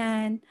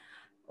 ganyan,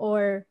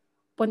 or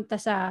punta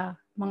sa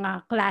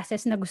mga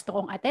classes na gusto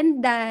kong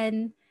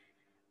attendan,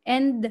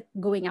 and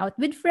going out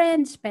with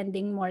friends,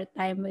 spending more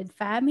time with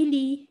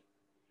family,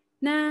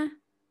 na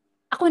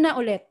ako na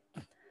ulit.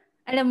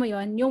 Alam mo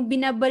yon, yung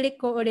binabalik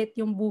ko ulit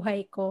yung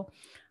buhay ko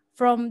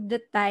from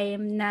the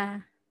time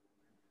na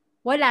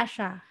wala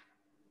siya.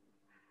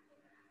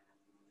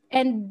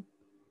 And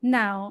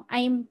now,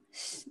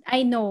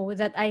 I know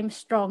that I'm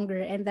stronger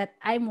and that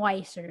I'm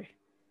wiser.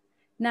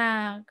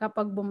 Na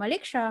kapag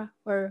bumalik siya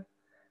or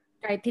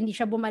kahit hindi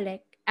siya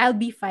bumalik, I'll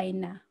be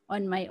fine na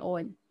on my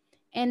own.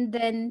 And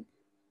then,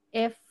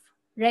 if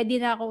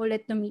ready na ako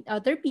ulit to meet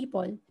other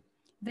people,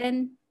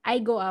 then I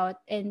go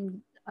out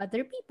and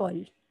other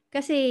people.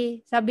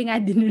 Kasi sabi nga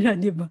din nila,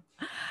 di ba?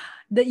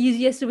 The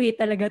easiest way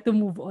talaga to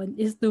move on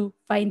is to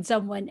find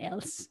someone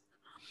else.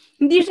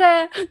 Hindi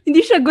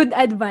siya good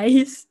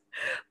advice.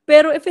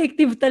 Pero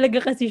effective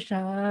talaga kasi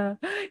siya.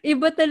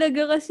 Iba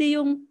talaga kasi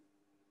yung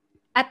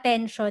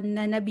attention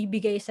na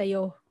nabibigay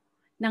sa'yo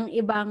ng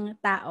ibang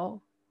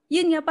tao.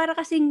 Yun nga, para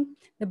kasing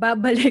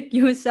nababalik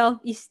yung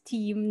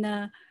self-esteem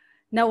na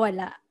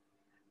nawala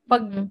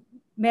pag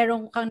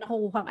meron kang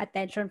nakukuhang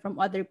attention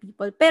from other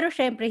people. Pero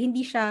syempre,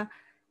 hindi siya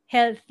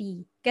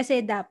healthy.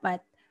 Kasi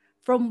dapat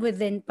from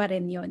within pa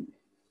rin yun.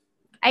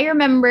 I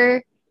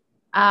remember,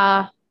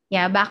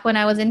 back when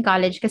I was in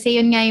college, kasi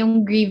yun nga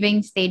yung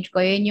grieving stage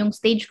ko. Yun yung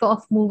stage ko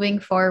of moving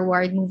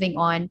forward, moving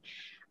on.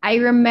 I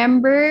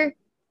remember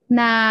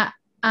na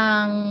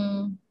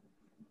ang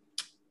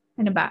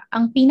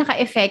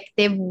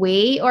pinaka-effective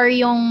way or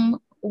yung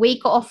way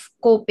ko of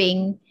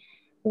coping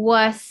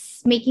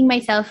was making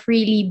myself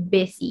really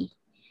busy.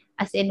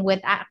 As in with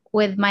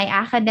my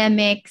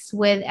academics,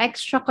 with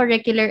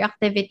extracurricular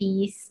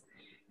activities.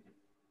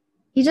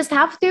 You just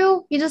have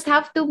to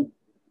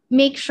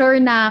make sure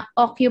na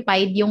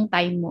occupied yung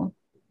time mo.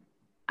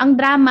 Ang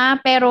drama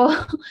pero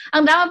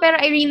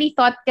I really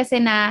thought kasi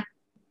na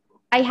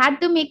I had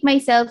to make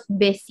myself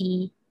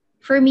busy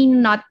for me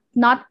not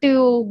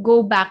to go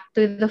back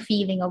to the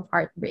feeling of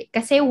heartbreak.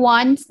 Kasi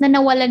once na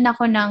nawalan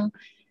ako ng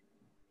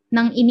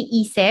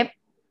iniisip,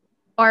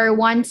 or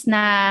once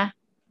na,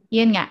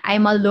 yun nga,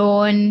 I'm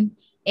alone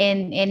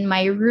in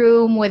my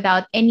room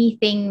without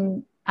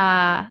anything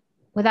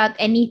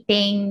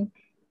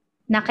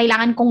na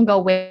kailangan kong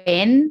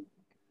gawin,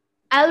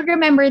 I'll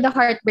remember the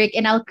heartbreak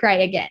and I'll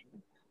cry again.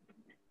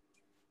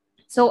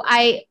 So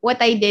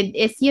what I did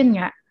is, yun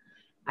nga,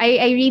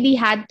 I really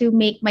had to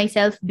make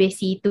myself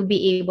busy to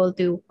be able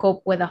to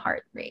cope with a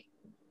heartbreak.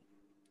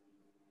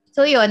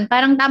 So yun,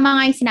 parang tama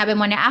nga yung sinabi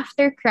mo na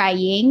after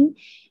crying,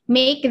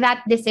 make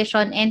that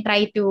decision and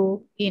try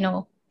to,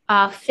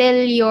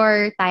 fill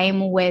your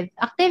time with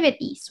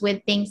activities,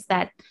 with things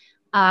that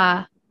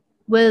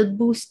will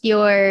boost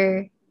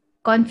your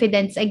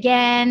confidence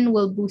again,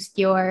 will boost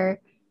your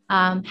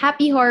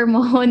happy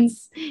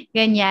hormones,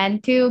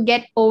 ganyan, to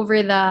get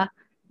over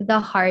the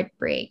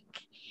heartbreak.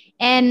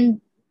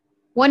 And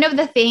one of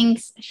the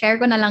things, share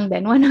ko na lang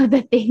din, one of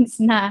the things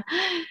na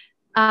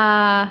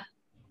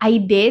I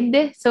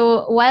did,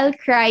 so while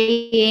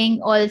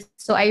crying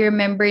also, I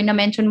remember na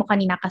mention mo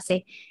kanina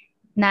kasi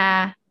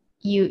na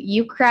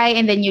you cry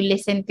and then you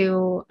listen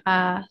to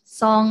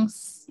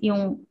songs,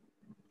 yung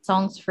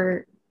songs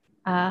for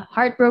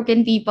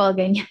heartbroken people,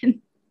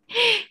 ganyan.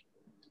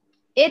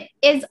 It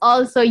is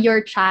also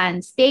your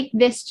chance. Take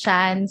this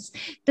chance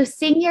to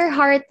sing your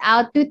heart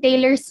out to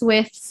Taylor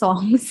Swift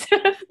songs.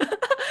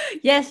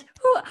 Yes.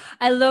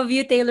 I love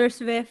you, Taylor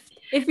Swift.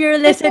 If you're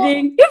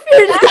listening.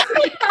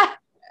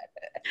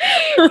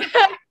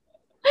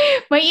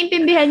 May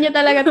intindihan niya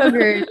talaga to,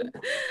 girl.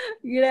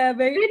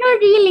 Grabe. Pero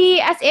really,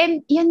 as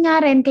in, yan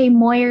nga rin kay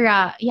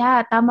Moira.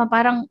 Yeah, tama.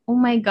 Parang, oh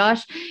my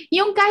gosh.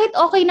 Yung kahit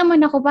okay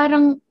naman ako,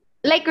 parang,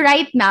 like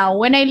right now,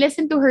 when I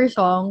listen to her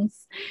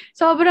songs,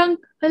 sobrang,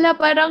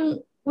 parang,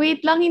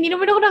 wait lang, hindi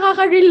naman ako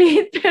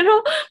nakaka-relate.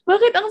 Pero,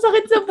 bakit ang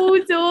sakit sa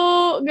puso?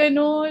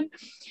 Ganun.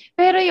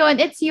 Pero yun,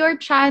 it's your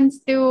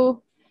chance to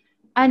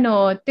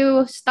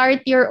start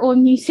your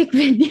own music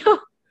video.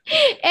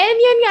 And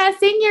yun nga,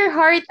 sing your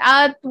heart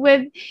out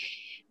with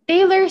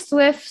Taylor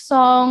Swift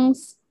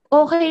songs.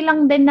 Okay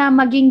lang din na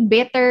maging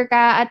bitter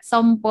ka at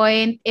some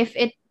point if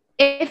it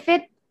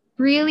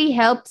really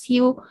helps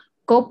you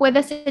cope with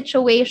the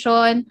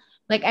situation.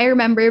 Like I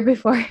remember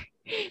before,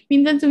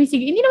 minsan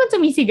hindi naman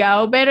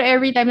sumisigaw, pero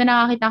every time na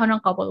nakakita ko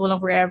ng couple, walang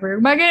forever,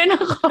 magayon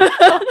ako.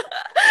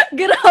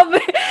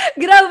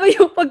 Grabe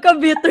yung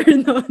pagka-bitter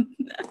nun.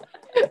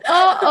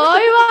 Oo,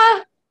 iba.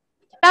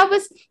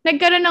 Tapos,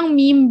 nagkaroon ng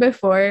meme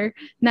before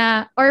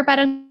na, or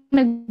parang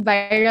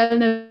nag-viral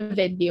na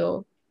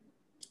video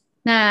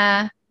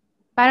na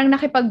parang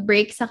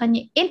nakipag-break sa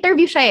kanya.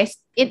 Interview siya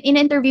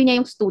in-interview niya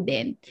yung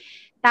student.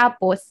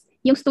 Tapos,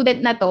 yung student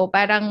na to,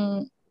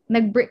 parang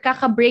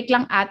kaka-break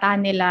lang ata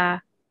nila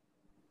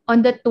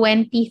on the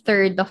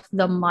 23rd of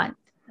the month.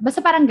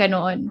 Basta parang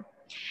ganoon.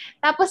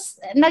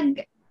 Tapos,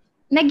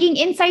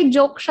 naging inside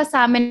joke siya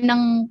sa amin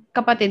ng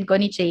kapatid ko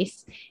ni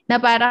Chase na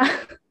parang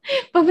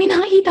pag may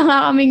nakikita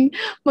nga kaming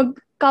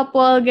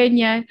mag-couple,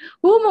 ganyan,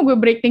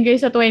 mag-break din kayo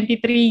sa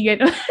 23,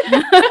 gano'n.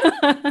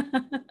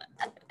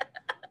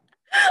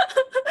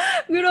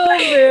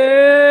 Grabe.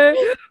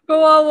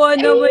 Kawawa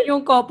naman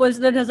yung couples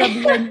na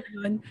nasabihan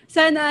yun.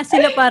 Sana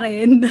sila pa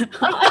rin.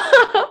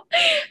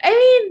 I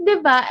mean, 'di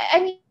ba? I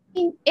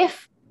mean,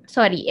 if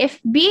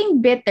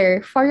being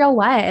bitter for a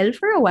while,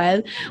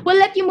 will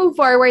let you move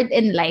forward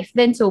in life,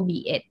 then so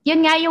be it.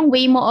 Yun nga yung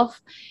way mo of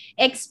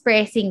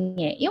expressing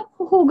it. Yung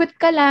huhugot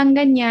ka lang,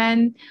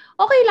 ganyan,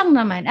 okay lang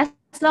naman. As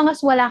long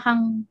as wala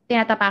kang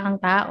tinatapakang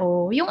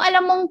tao. Yung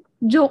alam mong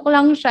joke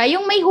lang siya.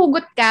 Yung may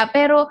hugot ka,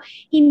 pero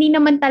hindi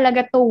naman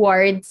talaga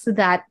towards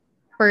that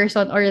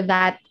person or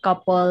that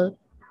couple.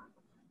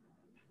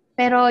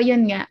 Pero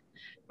yun nga,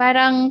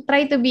 parang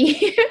try to be,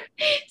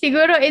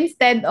 siguro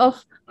instead of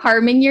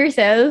harming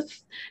yourself,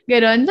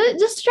 ganun,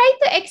 just try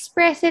to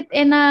express it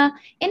in a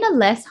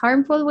less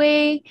harmful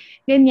way,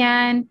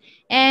 ganyan.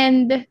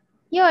 And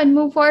yun,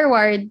 move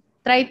forward.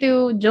 Try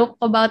to joke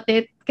about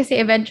it kasi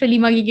eventually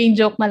magiging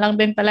joke na lang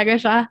din talaga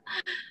siya.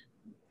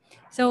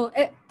 So,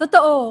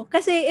 totoo.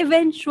 Kasi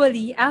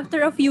eventually,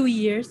 after a few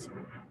years,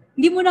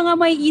 hindi mo na nga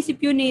maiisip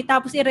yun eh.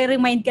 Tapos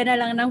i-remind ka na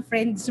lang ng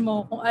friends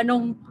mo kung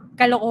anong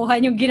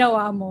kalokohan yung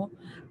ginawa mo.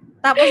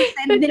 Tapos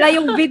send nila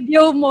yung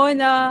video mo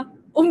na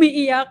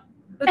umiiyak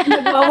at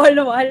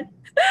nagwawalwal.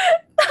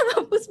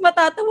 Tapos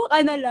matatawa ka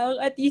na lang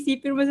at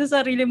isipin mo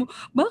sa sarili mo,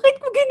 bakit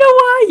ko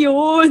ginawa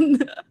yun?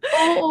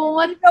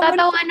 Oo,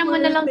 tatawanan mo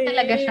na lang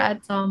talaga siya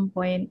at some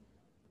point.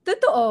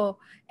 Totoo.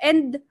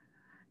 And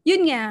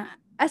yun nga,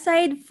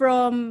 aside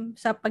from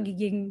sa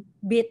pagiging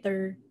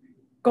bitter,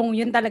 kung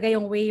yun talaga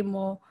yung way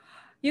mo,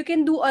 you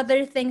can do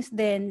other things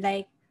then,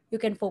 like you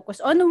can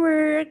focus on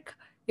work,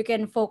 you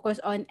can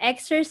focus on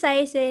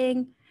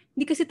exercising.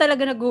 Hindi kasi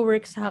talaga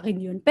nag-work sa akin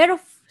yun.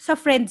 Pero sa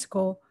friends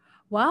ko,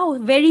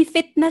 wow, very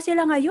fit na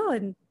sila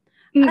ngayon.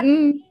 At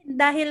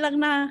dahil lang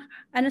na,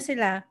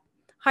 sila,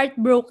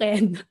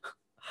 heartbroken.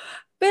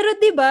 Pero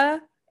 'di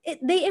ba,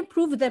 they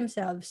improve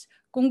themselves.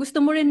 Kung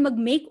gusto mo rin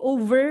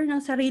mag-makeover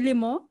ng sarili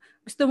mo,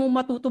 gusto mo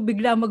matuto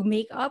bigla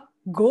mag-makeup,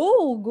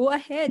 go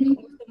ahead.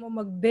 Kung gusto mo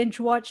mag-binge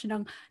watch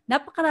ng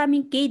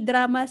napakaraming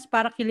K-dramas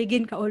para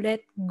kiligin ka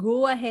ulit,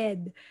 go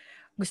ahead.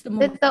 Gusto mo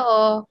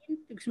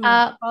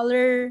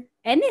color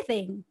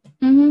anything.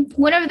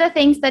 One of the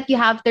things that you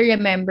have to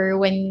remember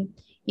when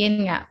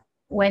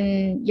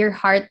you're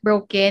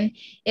heartbroken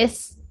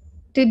is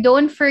to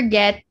don't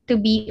forget to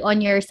be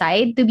on your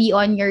side, to be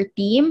on your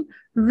team,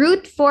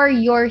 root for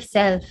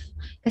yourself.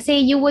 Kasi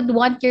you would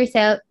want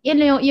yourself,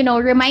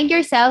 remind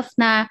yourself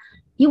na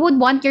you would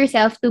want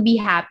yourself to be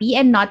happy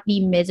and not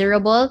be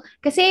miserable.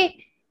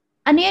 Kasi,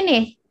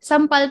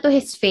 sampal to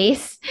his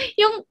face.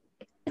 Yung,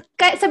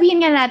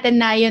 sabihin nga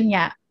natin na yun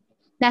nga,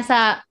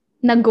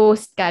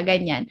 nag-ghost ka,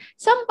 ganyan.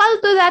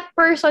 Sampal to that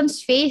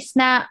person's face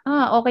na,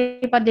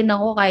 okay pa din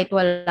ako kahit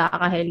wala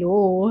ka,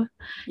 hello.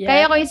 Yeah.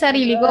 Kaya ko yung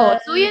sarili ko.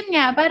 So yun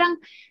nga, parang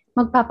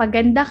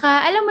magpapaganda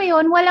ka. Alam mo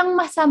yun, walang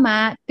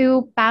masama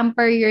to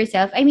pamper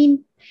yourself. I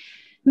mean,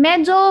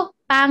 medyo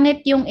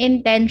pangit yung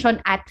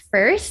intention at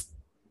first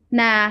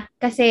na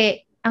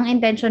kasi ang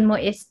intention mo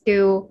is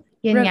to,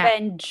 yun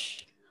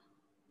revenge.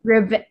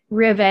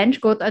 Revenge,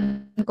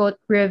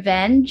 quote-unquote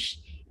revenge,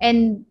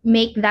 and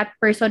make that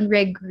person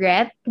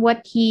regret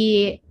what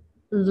he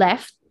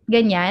left,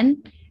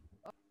 ganyan.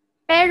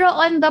 Pero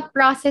on the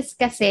process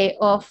kasi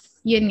of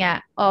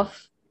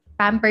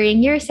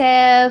pampering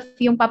yourself,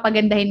 yung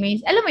papagandahin mo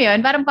yung, alam mo yun,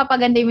 parang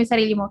papagandahin mo yung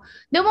sarili mo,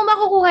 doon mo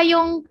makukuha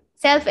yung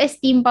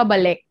self-esteem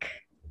pabalik.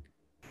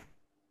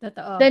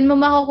 Totoo. Doon mo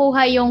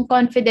makukuha yung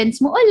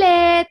confidence mo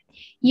ulit,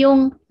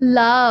 yung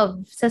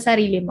love sa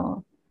sarili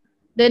mo.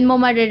 Doon mo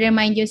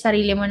ma-remind yung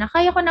sarili mo na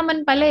kaya ko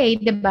naman pala eh,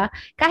 'di ba?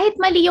 Kahit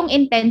mali yung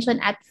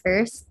intention at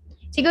first.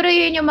 Siguro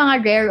yun yung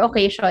mga rare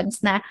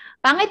occasions na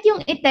pangit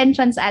yung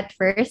intentions at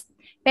first,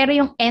 pero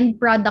yung end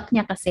product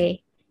niya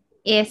kasi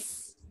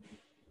is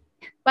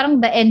parang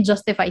the end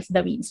justifies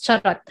the means.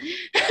 Charot.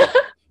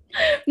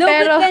 No,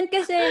 pero, but then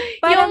kasi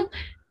parang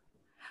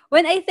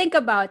when I think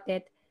about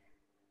it,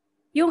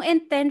 yung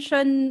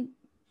intention,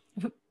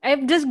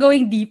 I'm just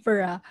going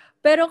deeper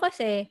pero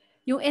kasi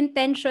yung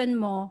intention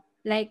mo,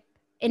 like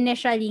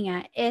initially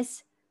nga,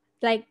 is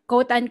like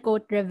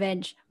quote-unquote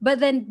revenge.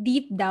 But then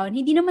deep down,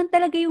 hindi naman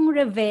talaga yung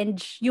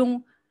revenge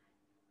yung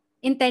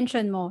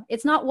intention mo.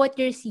 It's not what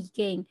you're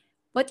seeking.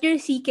 What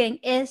you're seeking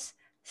is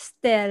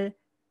still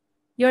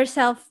your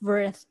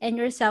self-worth and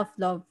your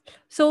self-love.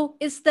 So,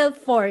 it's still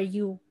for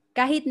you.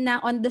 Kahit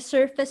na on the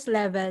surface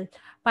level,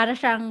 para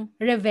siyang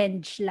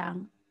revenge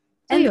lang.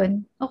 So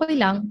yun, okay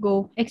lang.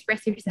 Go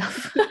express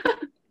yourself.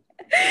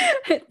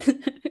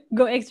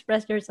 Go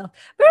express yourself.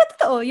 Pero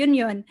totoo,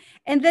 yun.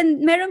 And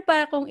then, meron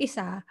pa akong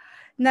isa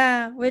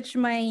na which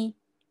my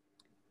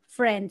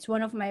friends,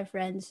 one of my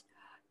friends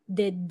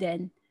did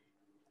then.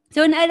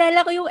 So,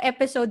 naalala ko yung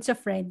episode sa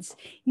Friends.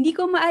 Hindi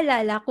ko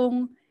maalala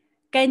kung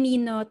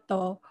kanino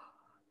to.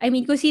 I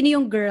mean, kung sino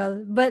yung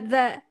girl. But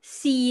the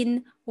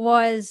scene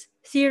was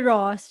si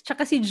Ross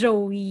tsaka si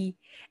Joey.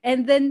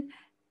 And then,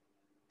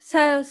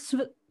 sa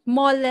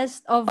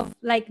smallest of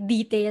like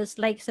details,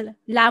 like sa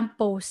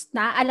lamppost,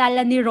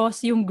 naaalala ni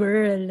Ross yung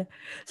girl.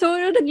 So,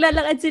 nung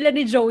naglalakad sila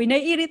ni Joey,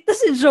 naiirita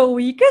si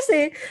Joey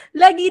kasi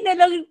lagi na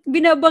lang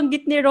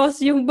binabanggit ni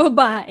Ross yung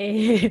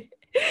babae.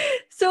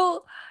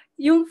 So,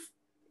 yung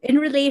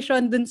in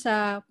relation dun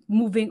sa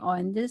moving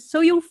on, so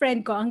yung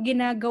friend ko, ang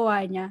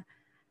ginagawa niya,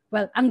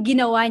 well, ang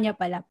ginawa niya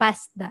pala,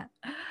 past that,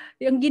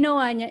 yung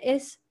ginawa niya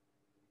is,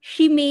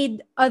 she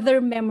made other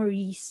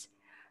memories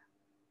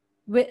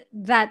with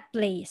that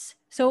place.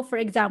 So,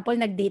 for example,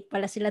 nag-date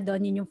pala sila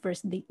doon, yun yung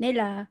first date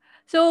nila.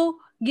 So,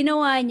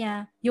 ginawa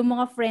niya, yung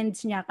mga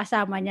friends niya,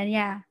 kasama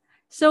niya.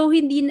 So,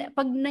 hindi na,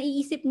 pag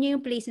naiisip niya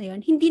yung place na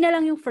yun, hindi na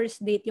lang yung first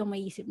date yung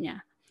maiisip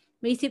niya.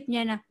 Maisip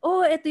niya na,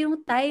 oh, ito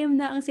yung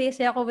time na ang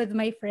saya-saya ko with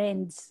my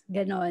friends.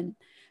 Ganon.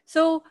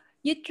 So,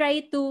 you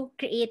try to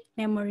create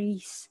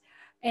memories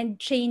and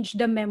change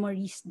the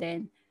memories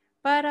then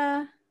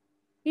para,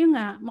 yun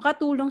nga,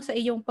 makatulong sa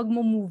iyong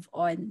pag-move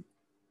on.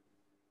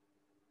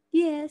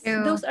 Yes,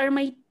 True. those are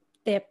my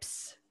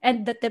tips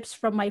and the tips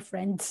from my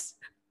friends.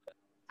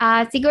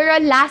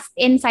 Siguro last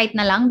insight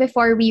na lang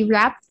before we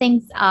wrap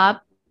things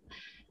up.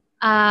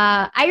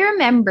 I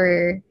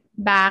remember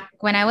back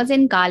when I was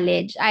in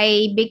college,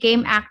 I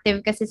became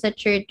active kasi sa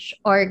church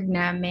org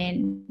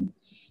namin.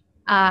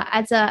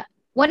 As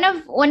one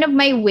of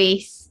my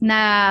ways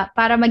na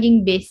para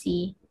maging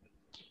busy.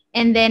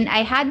 And then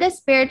I had a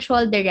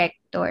spiritual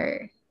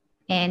director.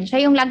 And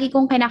siya yung lagi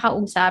kong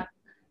kinakausap.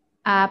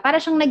 Para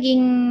siyang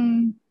naging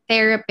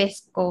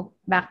therapist ko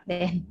back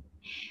then.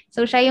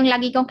 So, siya yung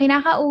lagi kong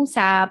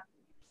kinakausap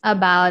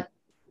about,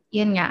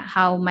 yun nga,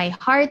 how my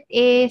heart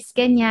is,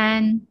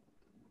 ganyan.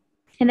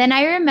 And then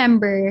I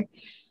remember,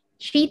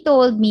 she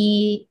told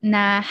me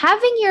na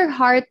having your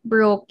heart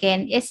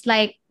broken is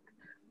like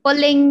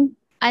pulling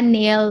a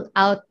nail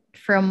out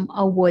from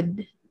a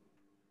wood.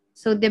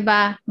 So,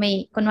 diba,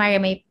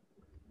 kunwari may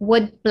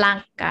wood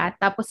plank ka,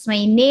 tapos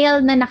may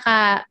nail na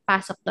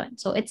nakapasok doon.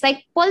 So, it's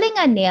like pulling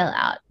a nail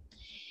out.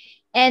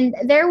 And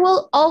there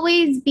will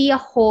always be a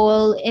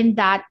hole in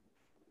that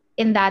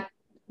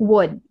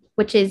wood,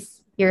 which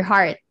is your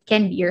heart,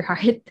 can be your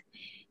heart,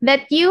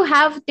 that you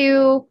have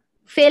to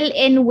fill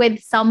in with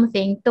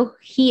something to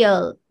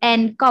heal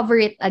and cover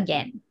it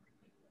again.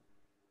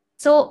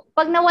 So,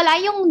 pag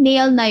nawala yung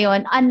nail na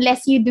yon,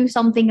 unless you do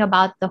something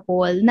about the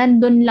hole,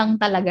 nandun lang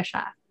talaga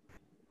siya.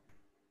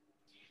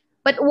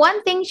 But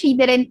one thing she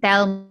didn't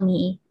tell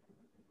me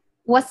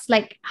was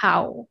like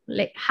how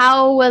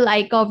will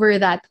I cover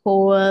that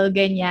hole,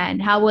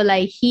 ganyan? How will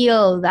I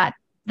heal that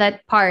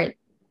part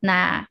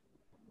na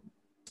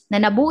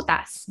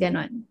nabutas,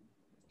 ganon?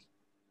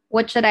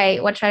 What should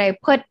I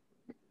put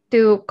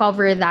to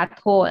cover that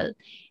hole?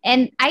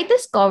 And I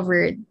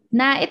discovered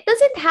na it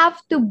doesn't have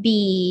to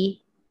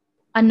be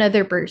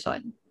another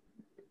person.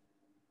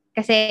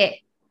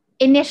 Kasi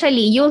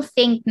initially you'll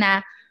think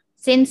na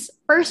since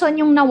person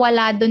yung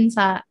nawala dun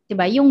sa,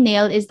 diba, yung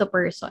nail is the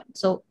person.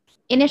 So,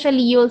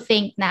 initially, you'll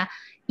think na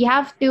you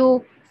have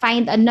to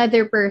find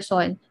another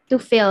person to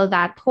fill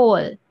that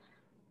hole.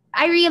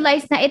 I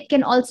realized na it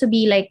can also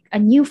be like a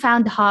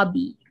newfound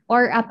hobby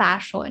or a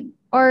passion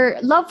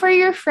or love for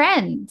your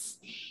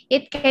friends.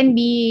 It can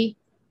be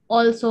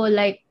also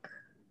like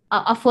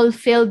a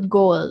fulfilled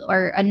goal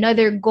or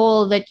another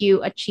goal that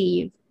you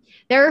achieve.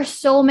 There are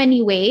so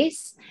many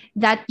ways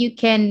that you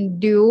can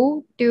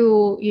do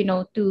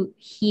to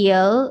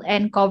heal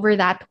and cover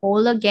that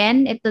hole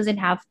again. It doesn't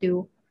have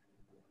to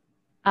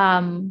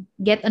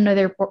get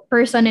another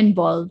person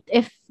involved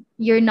if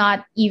you're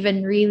not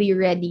even really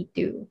ready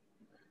to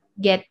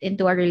get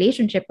into a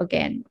relationship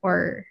again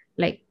or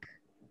like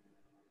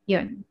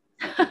yun.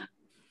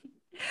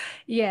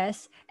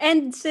 Yes.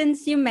 And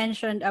since you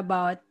mentioned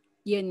about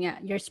yun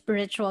nga, your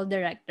spiritual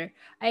director,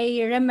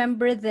 I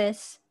remember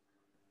this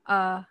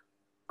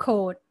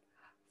quote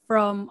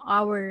from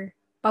our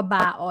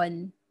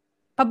pabaon.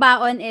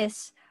 Pabaon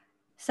is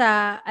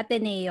sa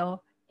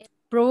Ateneo.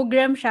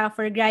 Program siya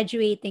for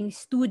graduating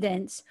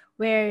students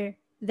where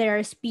there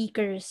are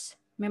speakers,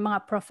 may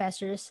mga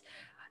professors,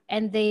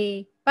 and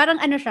they, parang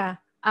ano siya,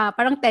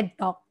 parang TED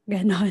Talk,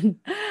 ganon,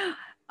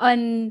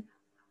 on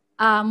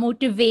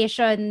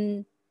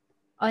motivation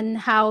on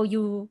how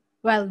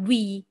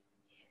we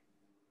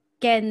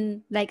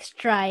can like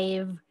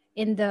strive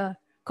in the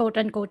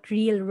quote-unquote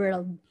real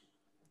world.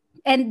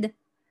 And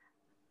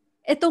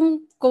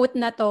itong quote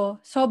na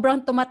to,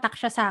 sobrang tumatak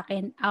siya sa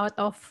akin out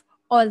of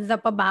all the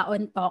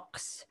pabaon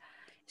talks.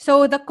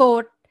 So the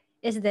quote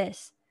is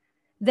this: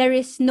 there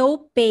is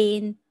no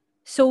pain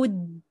so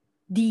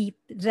deep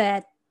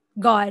that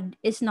God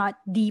is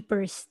not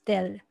deeper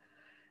still.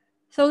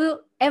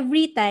 So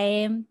every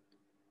time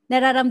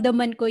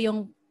nararamdaman ko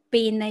yung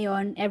pain na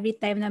yon, every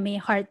time na may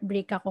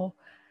heartbreak ako,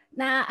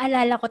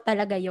 naaalala ko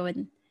talaga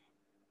yon.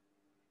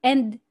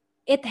 And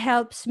it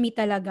helps me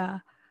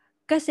talaga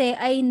kasi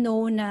I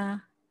know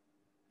na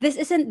this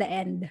isn't the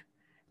end.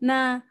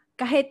 Na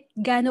kahit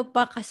gaano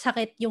pa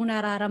kasakit yung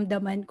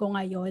nararamdaman ko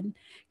ngayon,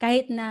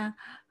 kahit na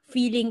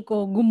feeling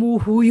ko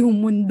gumuho yung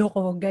mundo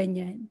ko,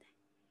 ganyan,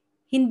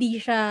 hindi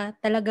siya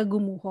talaga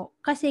gumuho.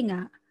 Kasi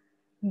nga,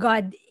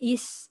 God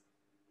is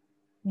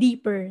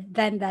deeper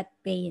than that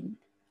pain.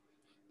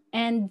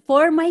 And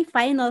for my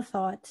final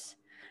thoughts,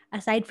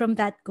 aside from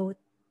that quote,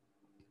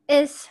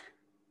 is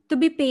to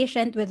be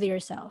patient with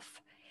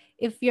yourself.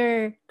 If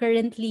you're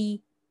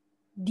currently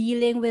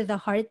dealing with a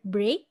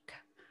heartbreak,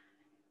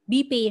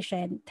 be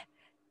patient.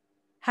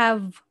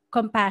 Have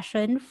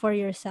compassion for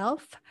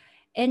yourself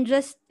and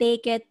just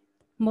take it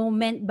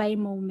moment by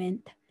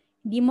moment.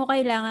 Hindi mo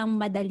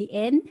kailangang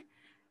madaliin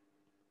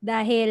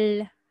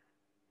dahil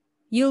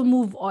you'll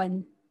move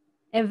on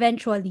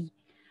eventually.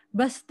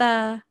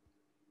 Basta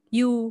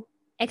you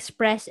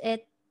express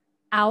it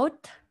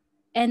out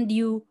and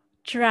you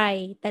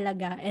try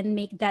talaga and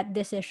make that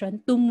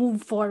decision to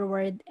move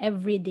forward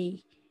every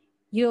day.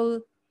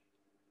 You'll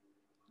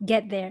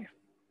get there.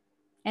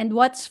 And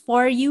what's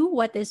for you,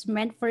 what is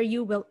meant for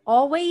you, will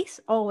always,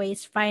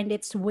 always find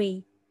its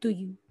way to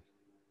you.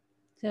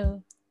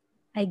 So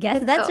I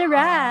guess that's a Totoo.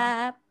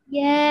 wrap.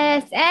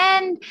 Yes,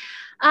 and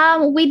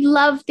we'd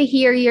love to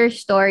hear your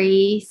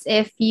stories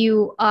if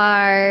you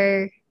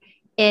are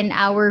in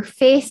our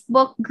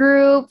Facebook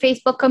group,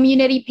 Facebook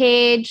community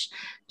page.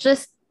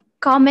 Just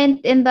comment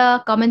in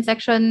the comment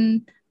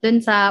section dun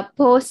sa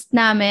post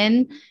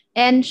namin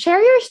and share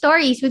your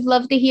stories. We'd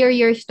love to hear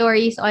your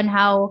stories on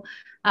how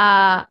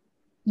uh,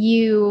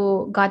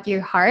 you got your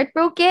heart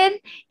broken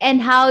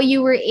and how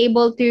you were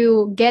able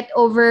to get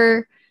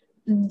over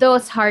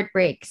those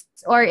heartbreaks,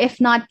 or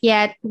if not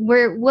yet,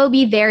 we'll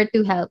be there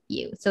to help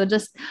you. So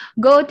just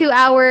go to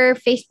our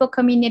Facebook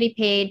community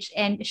page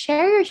and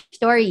share your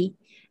story.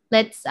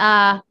 Let's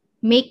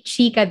make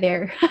chika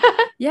there.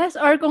 Yes,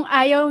 or kung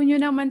ayaw nyo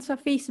naman sa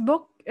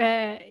Facebook,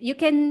 you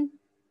can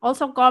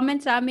also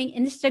comment sa aming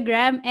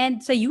Instagram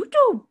and sa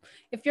YouTube.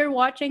 If you're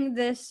watching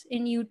this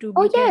in YouTube,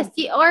 Oh you yes,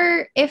 can.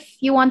 or if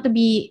you want to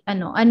be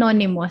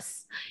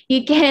anonymous,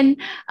 you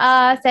can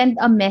send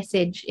a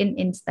message in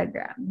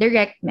Instagram,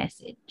 direct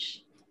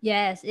message.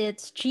 Yes,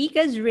 it's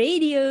Chica's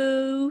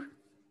Radio.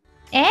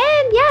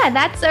 And yeah,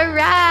 that's a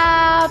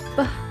wrap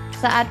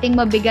sa ating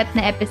mabigat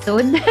na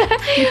episode.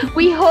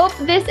 We hope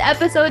this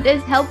episode is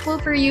helpful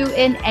for you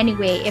in any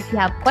way. If you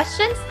have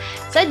questions,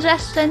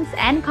 suggestions,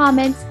 and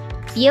comments,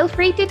 feel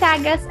free to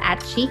tag us at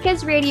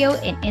Chica's Radio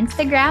in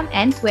Instagram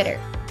and Twitter.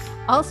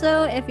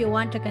 Also, if you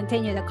want to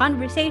continue the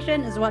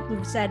conversation, as what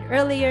we've said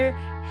earlier,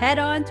 head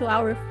on to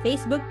our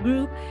Facebook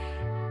group,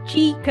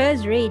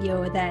 Chica's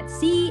Radio. That's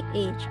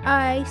CHICUZ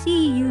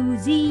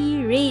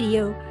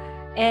Radio.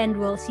 And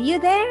we'll see you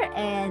there.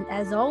 And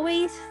as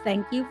always,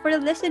 thank you for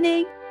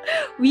listening.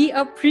 We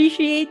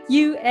appreciate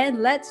you,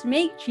 and let's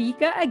make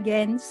Chica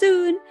again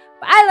soon.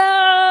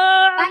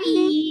 Paalam!